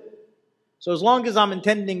good. So as long as I'm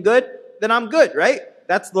intending good, then I'm good, right?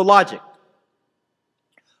 That's the logic.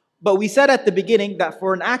 But we said at the beginning that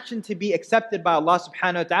for an action to be accepted by Allah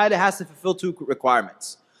subhanahu wa ta'ala, it has to fulfill 2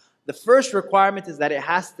 requirements. The first requirement is that it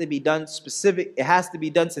has to be done it has to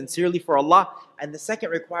be done sincerely for Allah. And the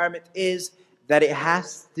second requirement is that it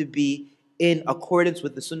has to be in accordance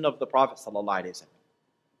with the sunnah of the Prophet sallallahu alaihi wasallam.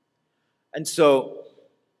 And so,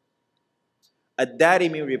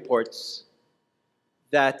 Ad-Darimi reports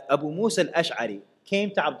that Abu Musa al-Ash'ari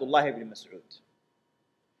came to Abdullah ibn Mas'ud.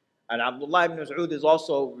 And Abdullah ibn Mas'ud is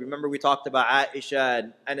also, remember we talked about Aisha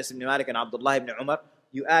and Anas ibn Malik and Abdullah ibn Umar.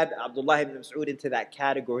 You add Abdullah ibn Mas'ud into that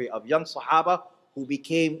category of young Sahaba who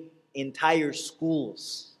became entire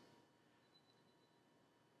schools,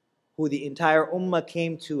 who the entire ummah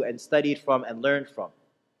came to and studied from and learned from.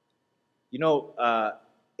 You know,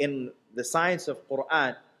 in the science of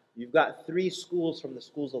Quran, you've got 3 schools from the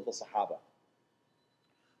schools of the Sahaba.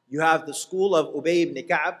 You have the school of Ubay ibn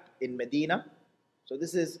Ka'b in Medina. So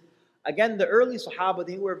this is, again, the early Sahaba,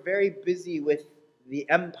 they were very busy with the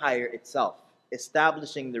empire itself,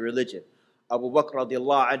 establishing the religion. Abu Bakr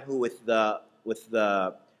radiallahu anhu with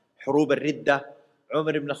the Hurub al-Ridda,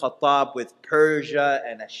 Umar ibn Khattab with Persia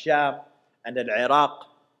and Sham and al-Iraq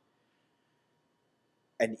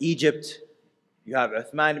and Egypt. You have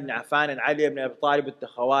Uthman ibn Affan and Ali ibn Abi Talib with the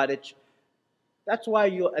Khawarij. That's why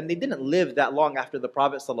and they didn't live that long after the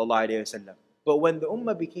Prophet ﷺ. But when the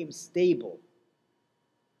Ummah became stable,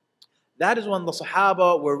 that is when the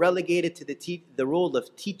Sahaba were relegated to the role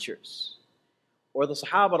of teachers. Or the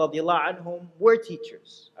Sahaba radiallahu anhum were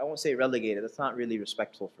teachers. I won't say relegated, that's not really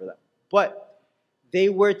respectful for them. But they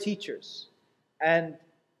were teachers. And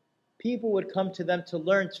people would come to them to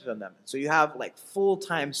learn from them. So you have like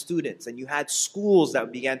full-time students, and you had schools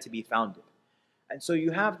that began to be founded. And so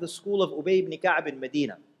you have the school of Ubay ibn Ka'b in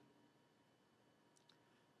Medina.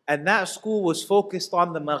 And that school was focused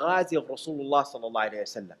on the maghazi of Rasulullah sallallahu alayhi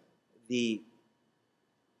wa sallam, the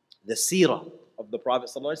seerah of the Prophet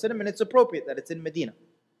sallallahu alayhi wa sallam, and it's appropriate that it's in Medina.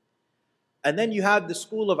 And then you have the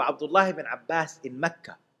school of Abdullah ibn Abbas in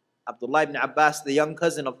Mecca. Abdullah ibn Abbas, the young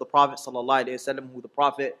cousin of the Prophet sallallahu alayhi wa sallam, who the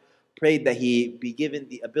Prophet prayed that he be given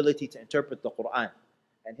the ability to interpret the Quran.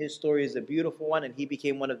 And his story is a beautiful one, and he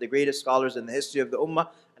became one of the greatest scholars in the history of the Ummah.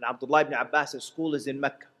 And Abdullah ibn Abbas' school is in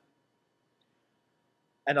Mecca.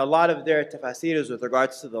 And a lot of their tafasir is with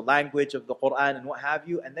regards to the language of the Quran and what have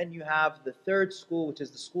you. And then you have the 3rd school, which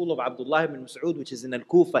is the school of Abdullah ibn Mas'ud, which is in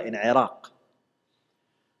al-Kufa in Iraq.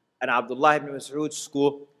 And Abdullah ibn Mas'ud's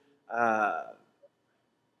school, a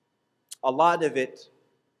lot of it,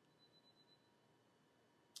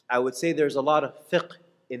 I would say there's a lot of fiqh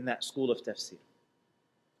in that school of tafsir.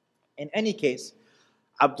 In any case,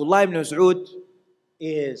 Abdullah ibn Mas'ud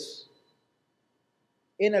is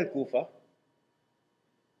in al-Kufa,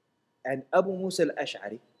 and Abu Musa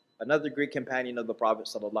al-Ash'ari, another great companion of the Prophet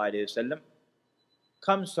ﷺ,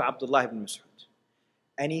 comes to Abdullah ibn Mas'ud.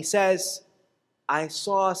 And he says, I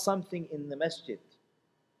saw something in the masjid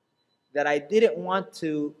that I didn't want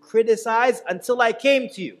to criticize until I came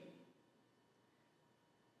to you.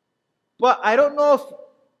 But I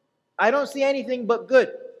don't see anything but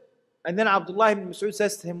good. And then Abdullah ibn Mas'ud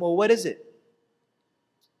says to him, well, what is it?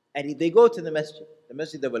 And they go to the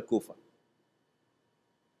masjid of al-Kufa.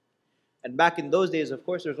 And back in those days, of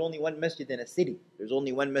course, there's only one masjid in a city. There's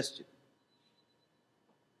only one masjid.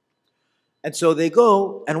 And so they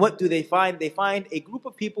go, and what do they find? They find a group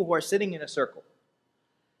of people who are sitting in a circle.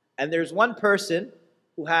 And there's one person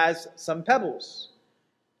who has some pebbles.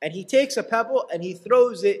 And he takes a pebble and he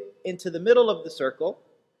throws it into the middle of the circle.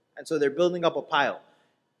 And so they're building up a pile.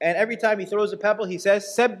 And every time he throws a pebble, he says,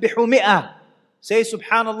 Sabbihu mi'ah. Say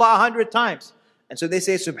Subhanallah 100 times. And so they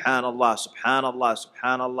say Subhanallah, Subhanallah,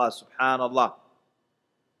 Subhanallah, Subhanallah.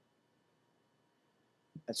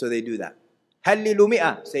 And so they do that. Hallilu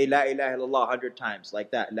mi'ah. Say La ilaha illallah 100 times.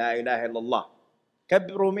 Like that. La ilaha illallah.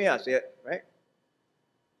 Kabbiru mi'ah. Say it, right?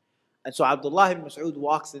 And so Abdullah ibn Mas'ud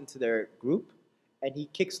walks into their group and he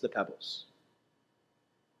kicks the pebbles.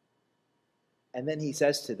 And then he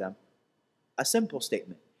says to them a simple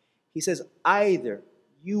statement. He says, either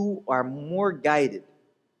you are more guided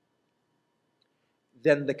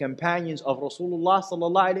than the companions of Rasulullah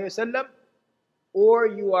sallallahu alaihi wasallam, or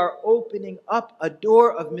you are opening up a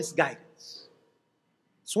door of misguidance.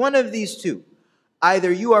 It's one of these two.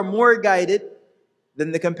 Either you are more guided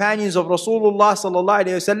than the companions of Rasulullah sallallahu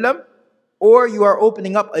alaihi wasallam, or you are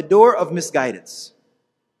opening up a door of misguidance.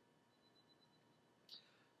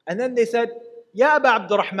 And then they said, Ya Aba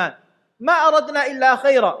Abdurrahman, ma aradna illa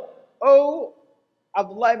khayra. Oh,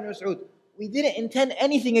 Abdullah ibn Mas'ud, we didn't intend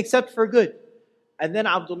anything except for good. And then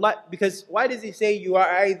Abdullah, because why does he say you are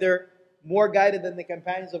either more guided than the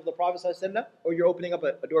companions of the Prophet ﷺ, or you're opening up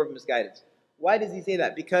a door of misguidance? Why does he say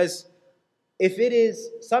that? Because if it is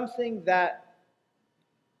something that,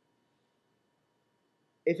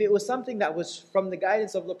 if it was something that was from the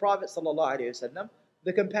guidance of the Prophet ﷺ,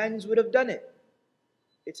 the companions would have done it.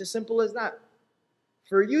 It's as simple as that.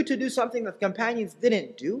 For you to do something that the companions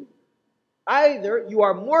didn't do, either you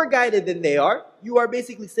are more guided than they are, you are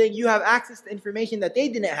basically saying you have access to information that they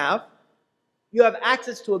didn't have, you have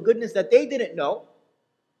access to a goodness that they didn't know,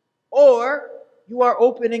 or you are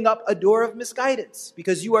opening up a door of misguidance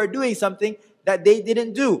because you are doing something that they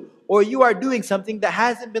didn't do, or you are doing something that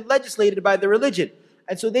hasn't been legislated by the religion.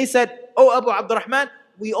 And so they said, Oh Abu Abdurrahman,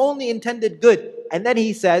 we only intended good. And then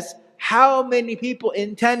he says, how many people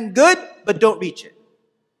intend good but don't reach it?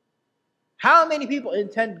 How many people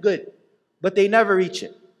intend good but they never reach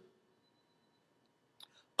it?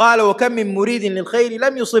 قال وكم من مريد للخير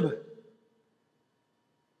لم يصبه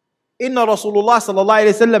إن رسول الله صلى الله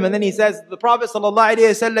عليه وسلم, and then he says, the Prophet صلى الله عليه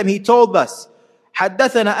وسلم, he told us,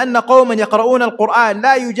 حدثنا أن قوما يقرؤون القرآن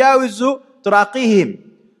لا يجاوز تراقيهم.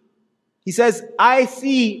 He says, I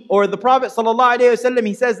see, or the Prophet sallallahu alaihi wasallam,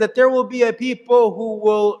 he says that there will be a people who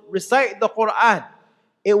will recite the Quran.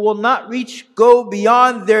 It will not go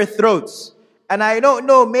beyond their throats. And I don't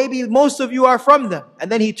know, maybe most of you are from them.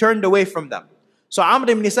 And then he turned away from them. So Ammar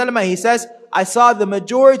ibn Salama, he says, I saw the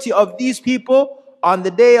majority of these people on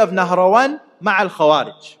the day of Nahrawan ma'al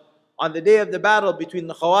Khawarij. On the day of the battle between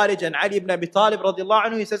the Khawarij and Ali ibn Abi Talib radiallahu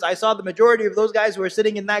anhu, he says, I saw the majority of those guys who were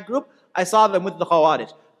sitting in that group, I saw them with the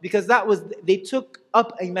Khawarij. Because they took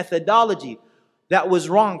up a methodology that was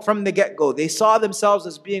wrong from the get-go. They saw themselves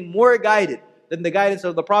as being more guided than the guidance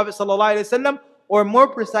of the Prophet ﷺ, or more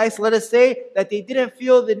precise, let us say, that they didn't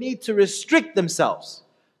feel the need to restrict themselves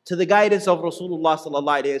to the guidance of Rasulullah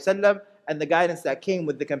ﷺ and the guidance that came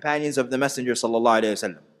with the companions of the Messenger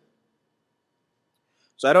ﷺ.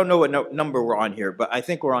 So I don't know what number we're on here, but I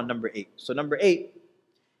think we're on number 8. So number 8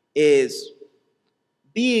 is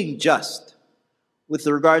being just with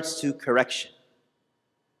regards to correction.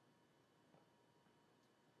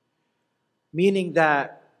 Meaning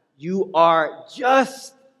that you are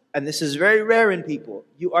just, and this is very rare in people,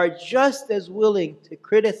 you are just as willing to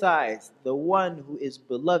criticize the one who is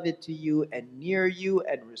beloved to you and near you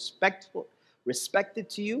and respected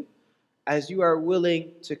to you, as you are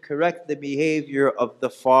willing to correct the behavior of the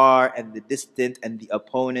far and the distant and the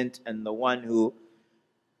opponent and the one who,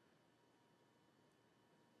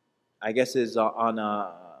 I guess, is on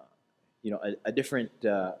a different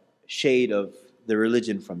shade of the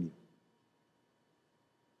religion from you.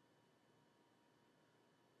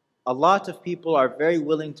 A lot of people are very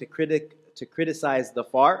willing to criticize the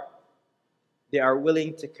far. They are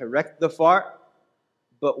willing to correct the far,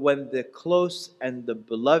 but when the close and the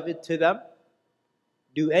beloved to them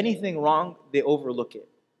do anything wrong, they overlook it.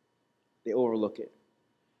 They overlook it.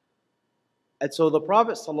 And so the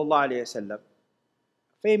Prophet ﷺ,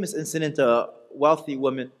 famous incident, a wealthy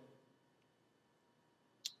woman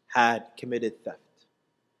had committed theft.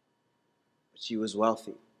 She was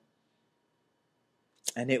wealthy.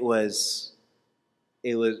 And it was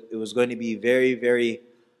going to be it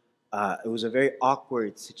was a very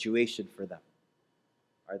awkward situation for them.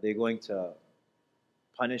 Are they going to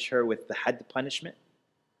punish her with the had punishment?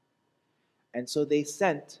 And so they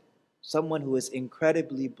sent someone who was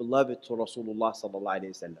incredibly beloved to Rasulullah sallallahu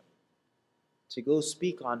alaihi wasallam to go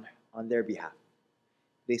speak on their behalf.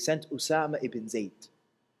 They sent Usama ibn Zayd.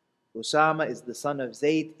 Usama is the son of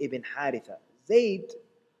Zayd ibn Haritha. Zayd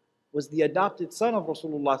was the adopted son of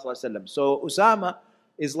Rasulullah sallallahu alaihi wasallam. So Usama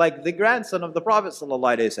is like the grandson of the Prophet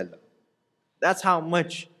sallallahu alaihi wasallam. That's how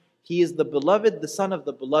much he is the beloved, the son of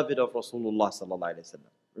the beloved of Rasulullah sallallahu alaihi wasallam.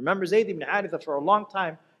 Remember, Zayd ibn Haritha, for a long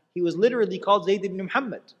time, he was literally called Zayd ibn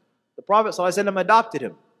Muhammad. The Prophet sallallahu alaihi wasallam adopted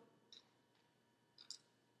him.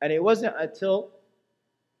 And it wasn't until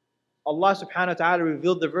Allah subhanahu wa ta'ala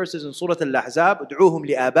revealed the verses in Surah Al-Ahzab, "Ud'uhum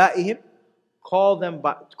li'aba'ihim," call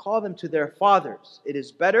them to their fathers. It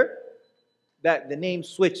is better that the name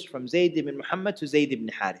switched from Zayd ibn Muhammad to Zayd ibn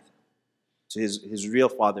Haritha, to his real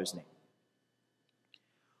father's name.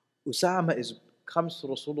 Usama comes to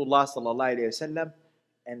Rasulullah sallallahu alayhi wasallam,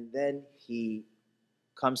 and then he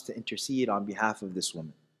comes to intercede on behalf of this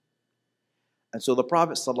woman. And so the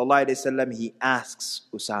Prophet sallallahu alayhi wasallam, he asks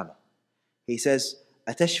Usama, he says,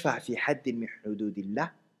 "Atashfa' fi haddin min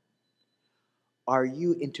hududillah?" Are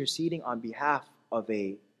you interceding on behalf of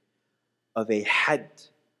a had,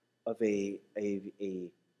 of a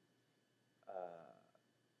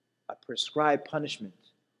prescribed punishment,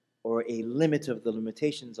 or a limit of the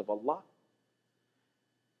limitations of Allah?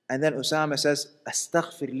 And then Usama says,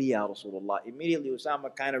 "Astaghfir li ya Rasulullah." Immediately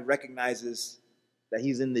Usama kind of recognizes that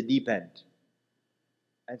he's in the deep end.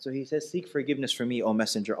 And so he says, "Seek forgiveness for me, O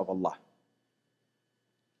Messenger of Allah."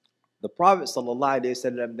 The Prophet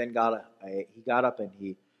ﷺ then got up and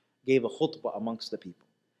he gave a khutbah amongst the people.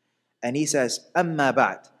 And he says, "Amma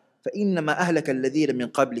ba'd, فإنما أهلك الذين من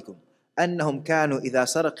قبلكم أنهم كانوا إذا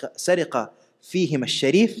سرق فيهم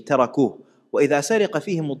الشريف تركوه وإذا سرق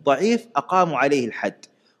فيهم الضعيف أقاموا عليه الحد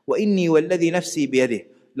وإني والذي نفسي بيده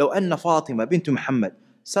لو أن فاطمة بنت محمد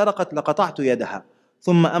سرقت لقطعت يدها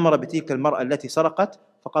ثم أمر بتلك المرأة التي سرقت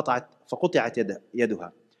فقطعت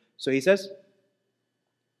يدها." So he says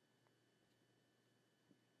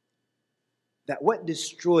that what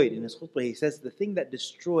destroyed, in his khutbah he says, the thing that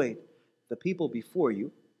destroyed the people before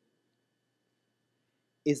you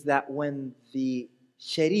is that when the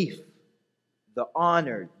sharif, the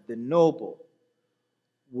honored, the noble,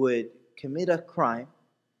 would commit a crime,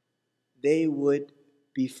 they would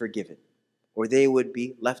be forgiven, or they would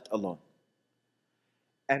be left alone.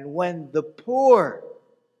 And when the poor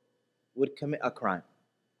would commit a crime,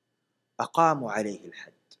 أقاموا عليه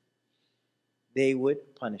الحد, they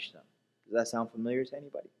would punish them. Does that sound familiar to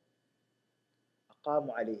anybody?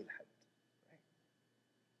 أقاموا عليه الحد.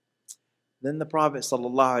 Then the Prophet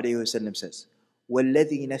ﷺ says,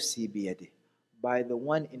 وَالَّذِي نَفْسِي بِيَدِهِ, by the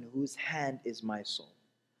one in whose hand is my soul.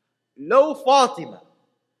 Lo Fatima,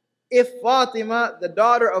 if Fatima, the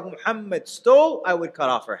daughter of Muhammad, stole, I would cut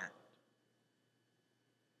off her hand.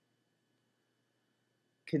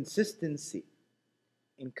 Consistency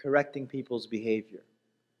in correcting people's behavior.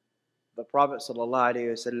 The Prophet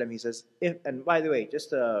ﷺ, he says, if, and by the way,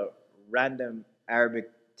 just a random Arabic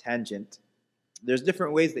tangent, there's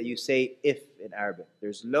different ways that you say if in Arabic.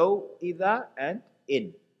 There's lo, idha, and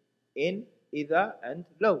in. In, idha, and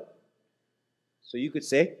lo. So you could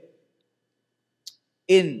say,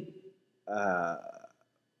 in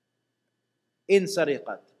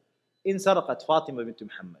سرقت فاطمة بنت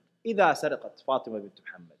محمد, إذا سرقت فاطمة بنت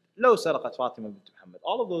محمد, لو سرقت فاطمة بنت محمد.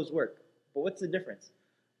 All of those work. But what's the difference?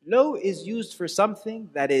 Lo is used for something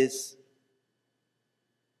that is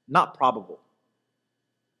not probable.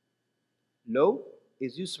 Lo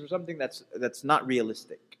is used for something that's not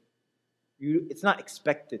realistic. It's not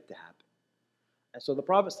expected to happen. And so the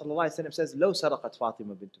Prophet ﷺ says, Lo saraqat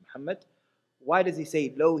Fatima bint Muhammad. Why does he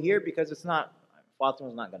say lo here? Because it's not,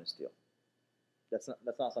 Fatima's not going to steal. That's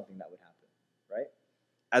not something that would happen, right?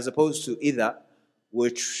 As opposed to idha,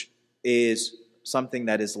 which is something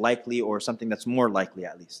that is likely, or something that's more likely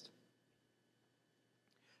at least.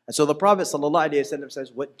 And so the Prophet ﷺ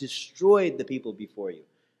says, what destroyed the people before you?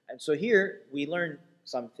 And so here we learn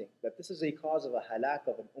something, that this is a cause of a halak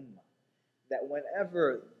of an ummah. That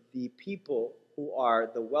whenever the people who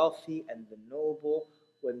are the wealthy and the noble,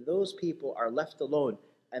 when those people are left alone,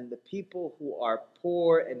 and the people who are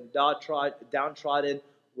poor and downtrodden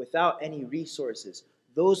without any resources,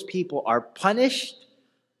 those people are punished,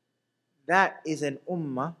 that is an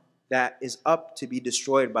ummah that is up to be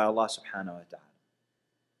destroyed by Allah subhanahu wa ta'ala.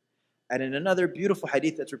 And in another beautiful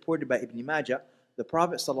hadith that's reported by Ibn Majah, the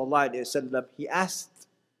Prophet ﷺ, he asked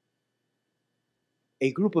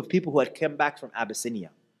a group of people who had come back from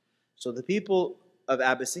Abyssinia. So the people of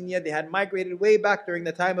Abyssinia, they had migrated way back during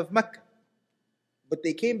the time of Mecca. But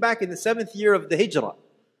they came back in the 7th year of the Hijrah.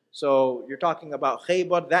 So you're talking about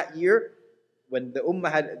Khaybar that year, when the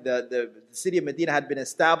Ummah had, the city of Medina had been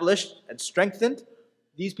established and strengthened.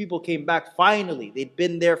 These people came back finally. They'd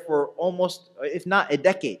been there for almost, if not a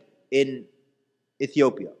decade, in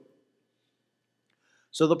Ethiopia.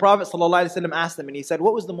 So the Prophet ﷺ asked them, and he said,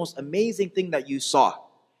 what was the most amazing thing that you saw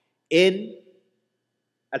in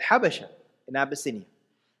Al-Habasha, in Abyssinia?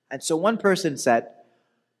 And so one person said,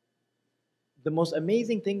 the most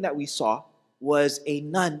amazing thing that we saw was a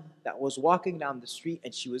nun that was walking down the street,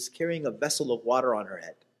 and she was carrying a vessel of water on her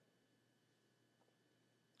head.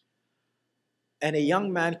 And a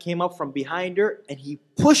young man came up from behind her, and he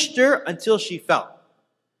pushed her until she fell.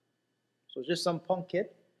 So just some punk kid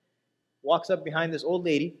walks up behind this old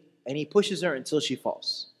lady, and he pushes her until she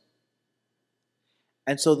falls.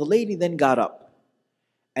 And so the lady then got up,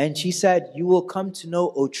 and she said, you will come to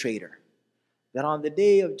know, O traitor, that on the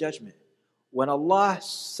day of judgment, when Allah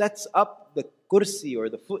sets up the kursi, or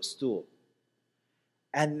the footstool,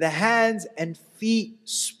 and the hands and feet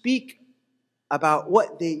speak about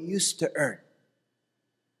what they used to earn,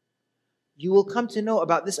 you will come to know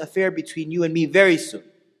about this affair between you and me very soon.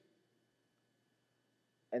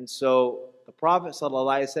 And so the Prophet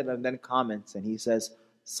ﷺ then comments, and he says,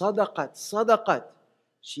 Sadaqat, Sadaqat.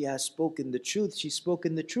 She has spoken the truth, she's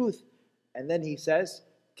spoken the truth. And then he says,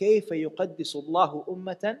 كيف يقدس الله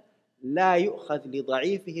أمة لا يؤخذ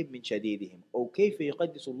لضعيفهم من شديدهم. أو كيف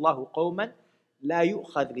يقدس الله قوما لا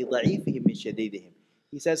يؤخذ لضعيفهم من شديدهم.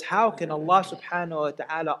 He says, how can Allah subhanahu wa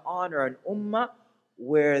ta'ala honor an ummah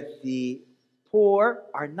where the poor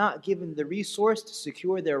are not given the resource to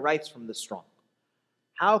secure their rights from the strong?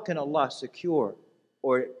 How can Allah secure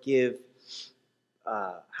or give,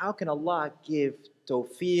 how can Allah give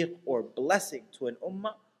tawfiq or blessing to an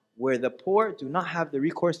ummah where the poor do not have the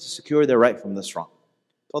recourse to secure their right from the strong?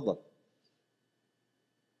 Tafadhal.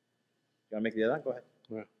 You want to make the adhan? Go ahead.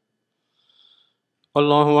 Yeah.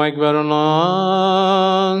 Allahu Akbar,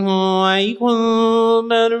 Allahu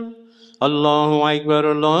Akbar, Allahu Akbar,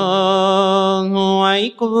 Allahu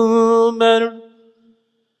Akbar.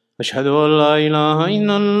 أشهد أن لا إله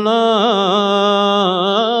إلا الله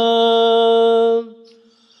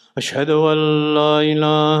أشهد أن لا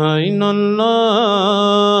إله إلا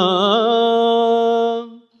الله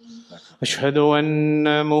أشهد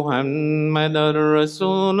أن محمدا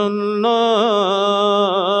رسول الله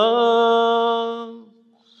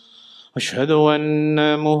أشهد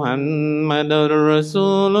أن محمدا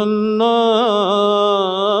رسول الله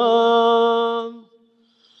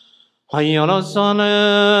حي على الصلاة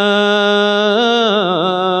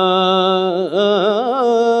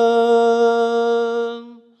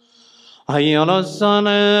حي على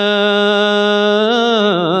الصلاة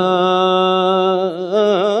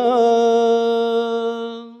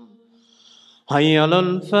حي على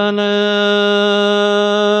الفلاح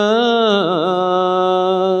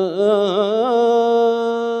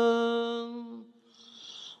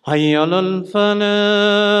حي على الفلاح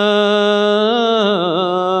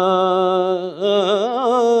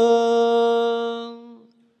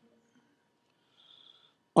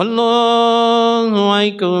الله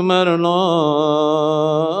أكبر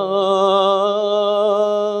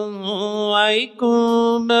الله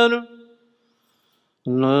أكبر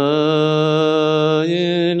لا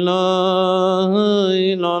إله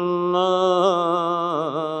إلا الله.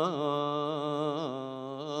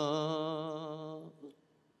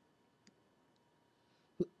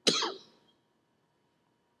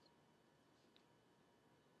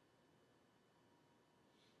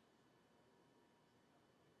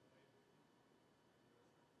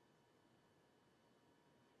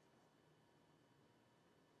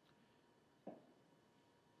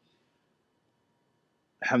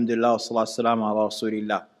 Alhamdulillah, salatu salam ala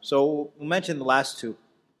rasulillah. So we mentioned the last two.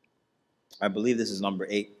 I believe this is number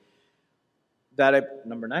 8.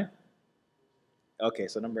 Number 9? Okay,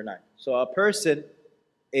 so number 9. So a person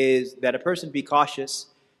be cautious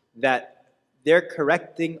that their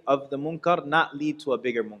correcting of the munkar not lead to a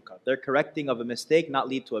bigger munkar. Their correcting of a mistake not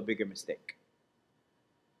lead to a bigger mistake.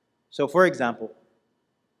 So for example,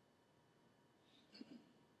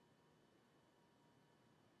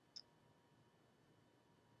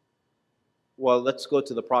 well, let's go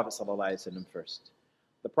to the Prophet ﷺ first.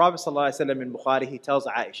 The Prophet ﷺ in Bukhari, he tells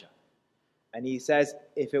Aisha, and he says,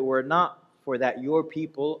 if it were not for that your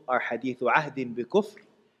people are hadithu ahdin bi kufr,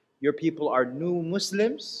 your people are new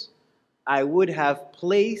Muslims, I would have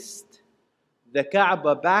placed the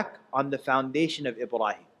Kaaba back on the foundation of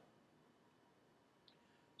Ibrahim.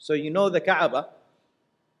 So you know the Kaaba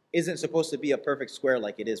isn't supposed to be a perfect square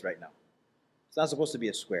like it is right now. It's not supposed to be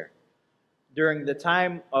a square. During the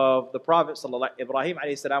time of the Prophet Ibrahim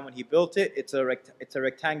ﷺ, when he built it, it's a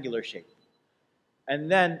rectangular shape.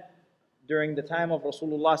 And then during the time of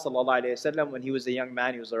Rasulullah ﷺ, when he was a young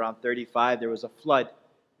man, he was around 35, there was a flood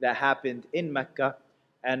that happened in Mecca,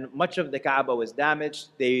 and much of the Kaaba was damaged.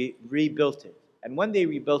 They rebuilt it. And when they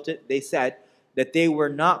rebuilt it, they said that they were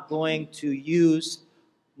not going to use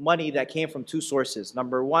money that came from 2 sources.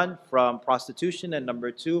 Number 1, from prostitution, and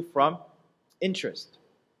number 2, from interest.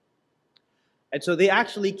 And so they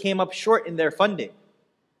actually came up short in their funding.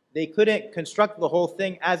 They couldn't construct the whole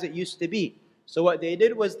thing as it used to be. So what they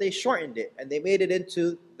did was they shortened it and they made it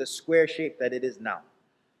into the square shape that it is now.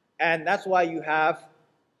 And that's why you have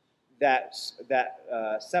that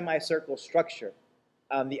semicircle structure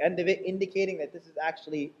on the end of it, indicating that this is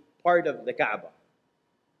actually part of the Kaaba.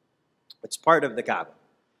 It's part of the Kaaba.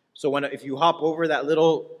 So if you hop over that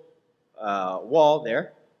little wall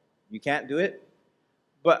there, you can't do it.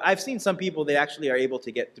 But I've seen some people, they actually are able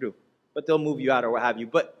to get through. But they'll move you out or what have you.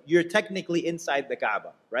 But you're technically inside the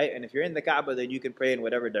Kaaba, right? And if you're in the Kaaba, then you can pray in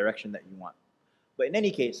whatever direction that you want. But in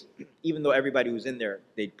any case, even though everybody who's in there,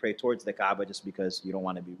 they pray towards the Kaaba just because you don't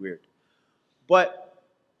want to be weird. But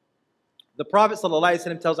the Prophet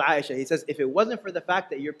ﷺ tells Aisha, he says, if it wasn't for the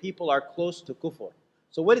fact that your people are close to kufr.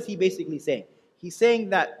 So what is he basically saying? He's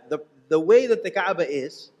saying that the way that the Kaaba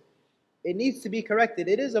is, it needs to be corrected.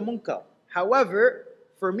 It is a munkar. However,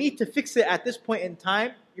 for me to fix it at this point in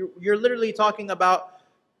time, you're literally talking about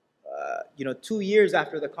 2 years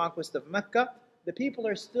after the conquest of Mecca. The people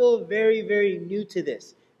are still very, very new to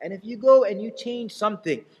this. And if you go and you change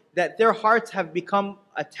something that their hearts have become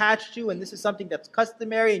attached to, and this is something that's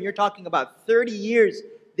customary, and you're talking about 30 years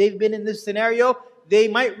they've been in this scenario, they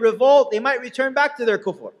might revolt, they might return back to their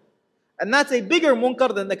kufr. And that's a bigger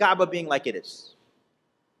munkar than the Kaaba being like it is.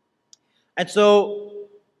 And so,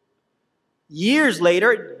 years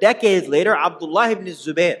later, decades later, Abdullah ibn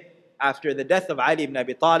Zubayr, after the death of Ali ibn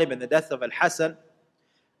Abi Talib and the death of Al-Hasan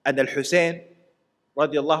and Al-Hussein,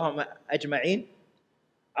 radiallahu ajma'in,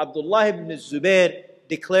 Abdullah ibn Zubayr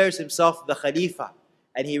declares himself the Khalifa,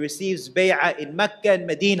 and he receives bay'ah in Mecca and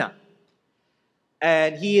Medina.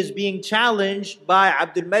 And he is being challenged by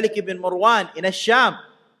Abdul Malik ibn Marwan in Ash-Sham,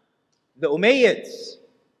 the Umayyads.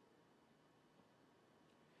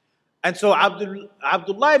 And so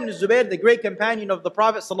Abdullah ibn Zubair, the great companion of the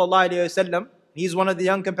Prophet ﷺ, he's one of the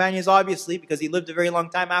young companions obviously because he lived a very long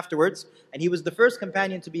time afterwards, and he was the first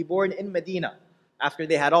companion to be born in Medina after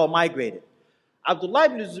they had all migrated. Abdullah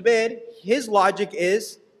ibn Zubair, his logic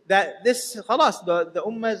is that this, khalas, the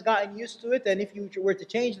ummah has gotten used to it, and if you were to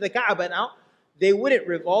change the Kaaba now, they wouldn't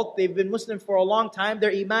revolt. They've been Muslim for a long time.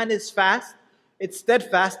 Their iman is fast. It's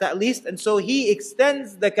steadfast at least. And so he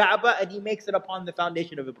extends the Kaaba and he makes it upon the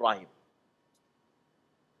foundation of Ibrahim.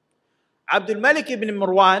 Abdul Malik ibn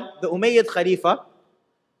Marwan, the Umayyad Khalifa,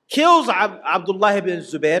 kills Abdullah ibn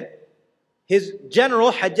Zubair. His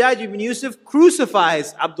general, Hajjaj ibn Yusuf,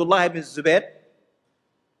 crucifies Abdullah ibn Zubair.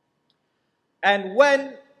 And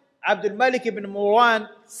when Abdul Malik ibn Marwan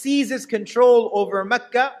seizes control over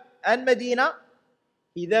Mecca and Medina,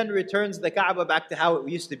 he then returns the Kaaba back to how it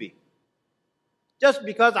used to be. Just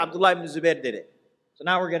because Abdullah ibn Zubair did it. So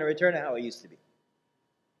now we're going to return it how it used to be.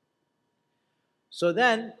 So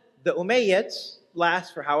then the Umayyads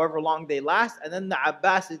last for however long they last, and then the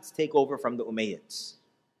Abbasids take over from the Umayyads,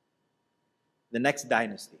 the next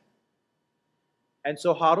dynasty. And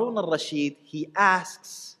so Harun al-Rashid, he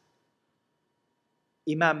asks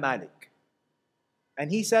Imam Malik,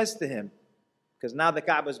 and he says to him, because now the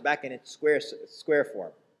Kaaba is back in its square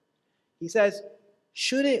form, he says,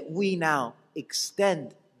 shouldn't we now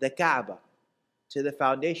extend the Kaaba to the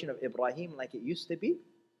foundation of Ibrahim like it used to be?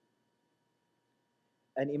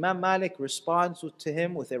 And Imam Malik responds to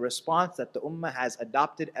him with a response that the Ummah has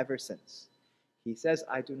adopted ever since. He says,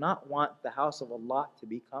 I do not want the house of Allah to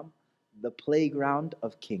become the playground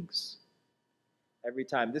of kings. Every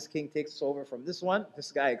time this king takes over from this one,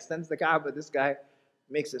 this guy extends the Kaaba, this guy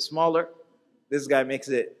makes it smaller, this guy makes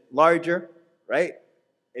it larger, right?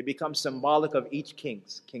 It becomes symbolic of each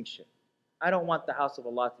king's kingship. I don't want the house of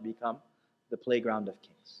Allah to become the playground of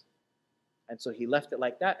kings. And so he left it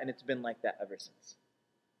like that, and it's been like that ever since.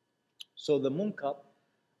 So the munkar,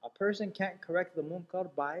 a person can't correct the munkar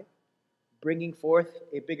by bringing forth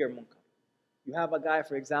a bigger munkar. You have a guy,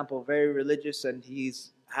 for example, very religious, and he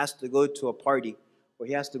has to go to a party, or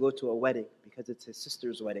he has to go to a wedding because it's his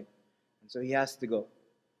sister's wedding. And so he has to go.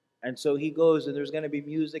 And so he goes, and there's going to be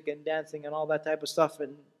music and dancing and all that type of stuff.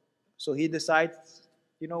 And so he decides,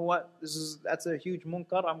 you know what, that's a huge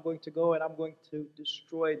munkar. I'm going to go and I'm going to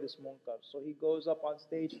destroy this munkar. So he goes up on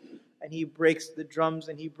stage and he breaks the drums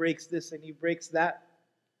and he breaks this and he breaks that.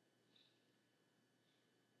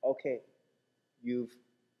 Okay, you've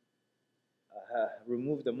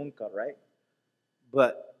removed the munkar, right?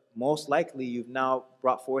 But most likely you've now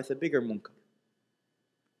brought forth a bigger munkar.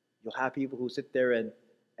 You'll have people who sit there and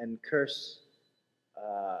curse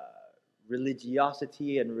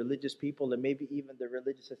religiosity and religious people, and maybe even the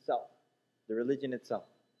religion itself.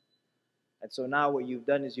 And so now what you've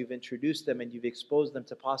done is you've introduced them and you've exposed them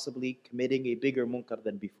to possibly committing a bigger munkar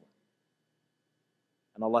than before.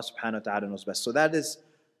 And Allah subhanahu wa ta'ala knows best. So that is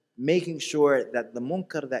making sure that the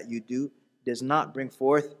munkar that you do does not bring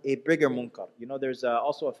forth a bigger munkar. You know, there's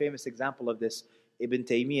also a famous example of this. Ibn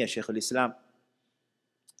Taymiyyah, Shaykh al-Islam,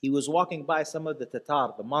 he was walking by some of the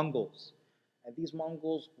Tatar, the Mongols, and these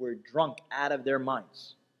Mongols were drunk out of their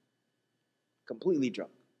minds, completely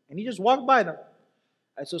drunk. And he just walked by them.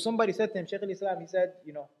 And so somebody said to him, Shaykh al-Islam, he said,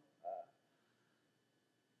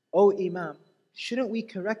 oh Imam, shouldn't we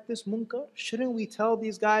correct this munkar? Shouldn't we tell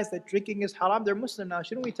these guys that drinking is haram? They're Muslim now.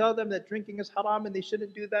 Shouldn't we tell them that drinking is haram and they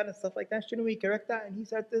shouldn't do that and stuff like that? Shouldn't we correct that? And he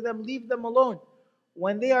said to them, leave them alone.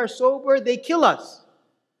 When they are sober, they kill us.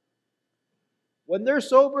 When they're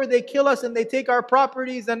sober, they kill us and they take our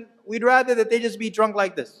properties, and we'd rather that they just be drunk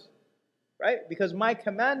like this. Right? Because my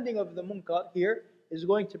commanding of the munkar here is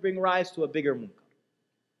going to bring rise to a bigger munkar.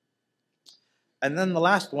 And then the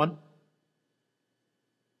last one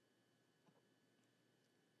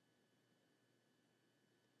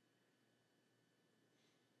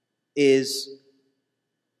is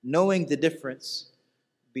knowing the difference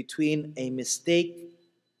between a mistake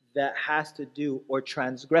that has to do or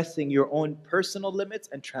transgressing your own personal limits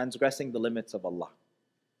and transgressing the limits of Allah.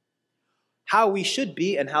 How we should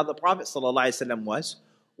be and how the Prophet ﷺ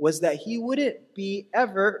was that he wouldn't be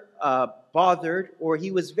ever bothered, or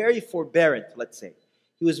he was very forbearant, let's say.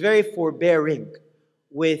 He was very forbearing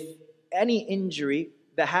with any injury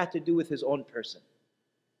that had to do with his own person.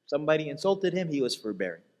 Somebody insulted him, he was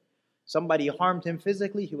forbearing. Somebody harmed him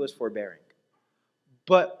physically, he was forbearing.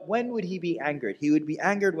 But when would he be angered? He would be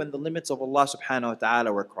angered when the limits of Allah subhanahu wa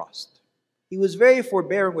ta'ala were crossed. He was very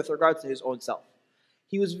forbearing with regards to his own self.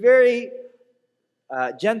 He was very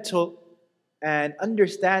gentle and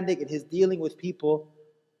understanding in his dealing with people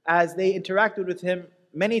as they interacted with him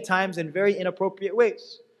many times in very inappropriate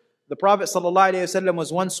ways. The Prophet ﷺ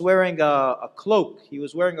was once wearing a cloak. He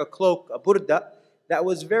was wearing a cloak, a burda, that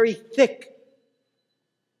was very thick.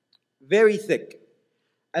 Very thick.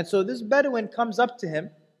 And so this Bedouin comes up to him,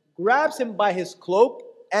 grabs him by his cloak,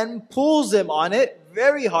 and pulls him on it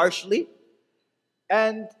very harshly.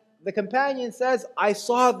 And the companion says, I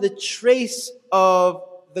saw the trace of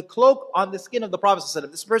the cloak on the skin of the Prophet ﷺ.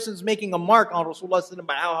 This person is making a mark on Rasulullah ﷺ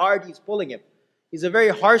by how hard he's pulling him. He's a very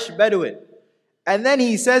harsh Bedouin. And then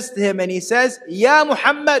he says to him, and he says, Ya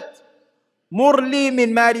Muhammad, murli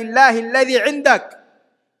min marillahi alladhi indak.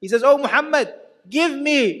 He says, Oh Muhammad, give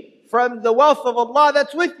me from the wealth of Allah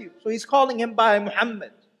that's with you. So he's calling him by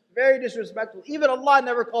Muhammad. Very disrespectful. Even Allah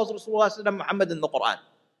never calls Rasulullah ﷺ Muhammad in the Quran.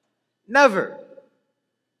 Never.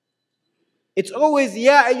 It's always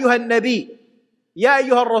Ya ayyuhan Nabi, Ya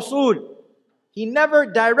ayyuhan Rasul. He never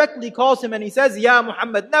directly calls him and he says Ya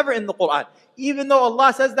Muhammad. Never in the Quran. Even though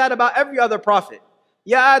Allah says that about every other prophet.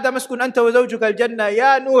 Ya Adam askun anta wa zawjuka al-jannah.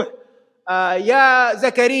 Ya Nuh. Ya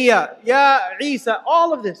Zakaria. Ya Isa.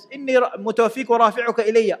 All of this. Inni mutawaffiq wa rafi'uka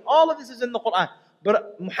ilayya. All of this is in the Quran.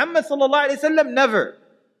 But Muhammad sallallahu alayhi wa sallam never.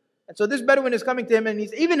 And so this Bedouin is coming to him and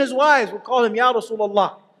even his wives would call him Ya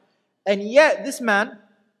Rasulullah. And yet this man,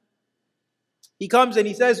 he comes and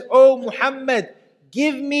he says, Oh Muhammad,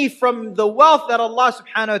 give me from the wealth that Allah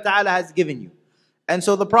subhanahu wa ta'ala has given you. And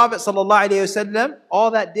so the Prophet sallallahu alayhi wasallam,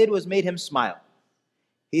 all that did was made him smile.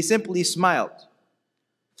 He simply smiled.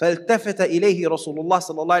 فَالْتَفَتَ إِلَيْهِ رَسُولُ اللَّهِ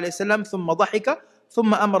صلى الله عليه وسلم ثُمَّ ضَحِكَ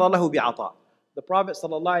ثُمَّ أَمَرَ لَهُ بِعَطَاءٍ. The Prophet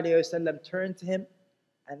sallallahu alayhi wasallam turned to him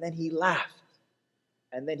and then he laughed.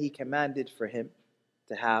 And then he commanded for him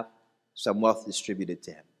to have some wealth distributed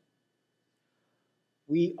to him.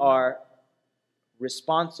 We are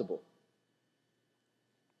responsible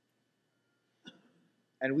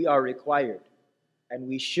and we are required and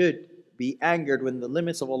we should be angered when the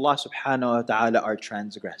limits of Allah subhanahu wa ta'ala are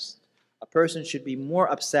transgressed. A person should be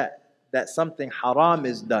more upset that something haram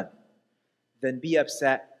is done than be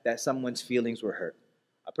upset that someone's feelings were hurt.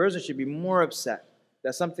 A person should be more upset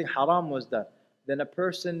that something haram was done than a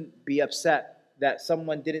person be upset that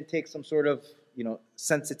someone didn't take some sort of,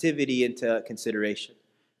 sensitivity into consideration.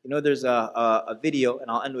 There's a video, and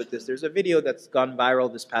I'll end with this. There's a video that's gone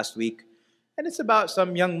viral this past week, and it's about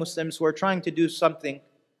some young Muslims who are trying to do something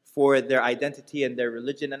for their identity and their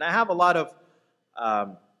religion. And I have a lot of,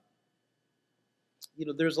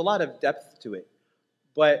 there's a lot of depth to it.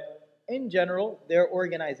 But in general, their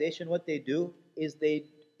organization, what they do is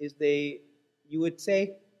you would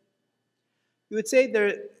say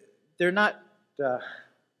they're not,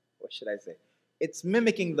 what should I say? It's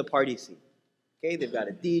mimicking the party scene. Okay, they've got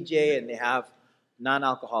a DJ and they have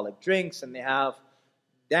non-alcoholic drinks and they have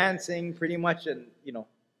dancing pretty much, and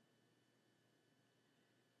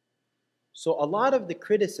So a lot of the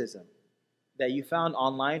criticism that you found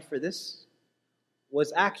online for this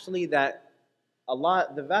was actually that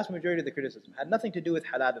the vast majority of the criticism had nothing to do with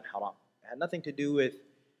halal and haram. It had nothing to do with,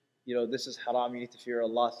 this is haram, you need to fear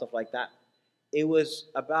Allah, stuff like that. It was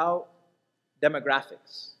about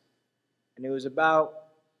demographics. And it was about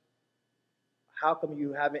how come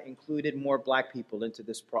you haven't included more black people into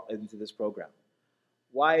this program?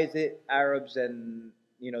 Why is it Arabs and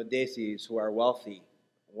Desis who are wealthy?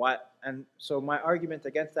 What? And so my argument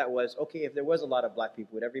against that was, okay, if there was a lot of black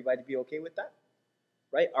people, would everybody be okay with that?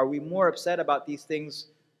 Right? Are we more upset about these things,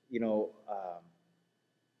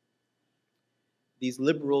 these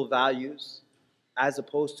liberal values, as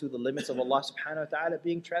opposed to the limits of Allah subhanahu wa ta'ala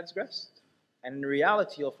being transgressed? And in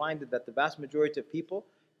reality, you'll find that the vast majority of people,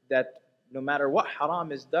 that no matter what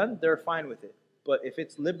haram is done, they're fine with it. But if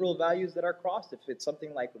it's liberal values that are crossed, if it's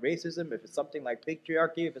something like racism, if it's something like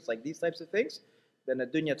patriarchy, if it's like these types of things, then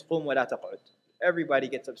الدنيا تقوم ولا تقعد. Everybody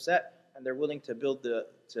gets upset and they're willing to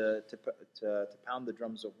to pound the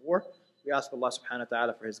drums of war. We ask Allah subhanahu wa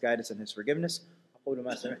ta'ala for His guidance and His forgiveness. أقول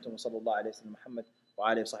ما سمعتم وصلى الله عليه وسلم محمد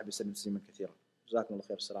وعلى آله وصحبه وسلم تسليما كثيرا. جزاكم الله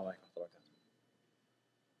خير. السلام عليكم.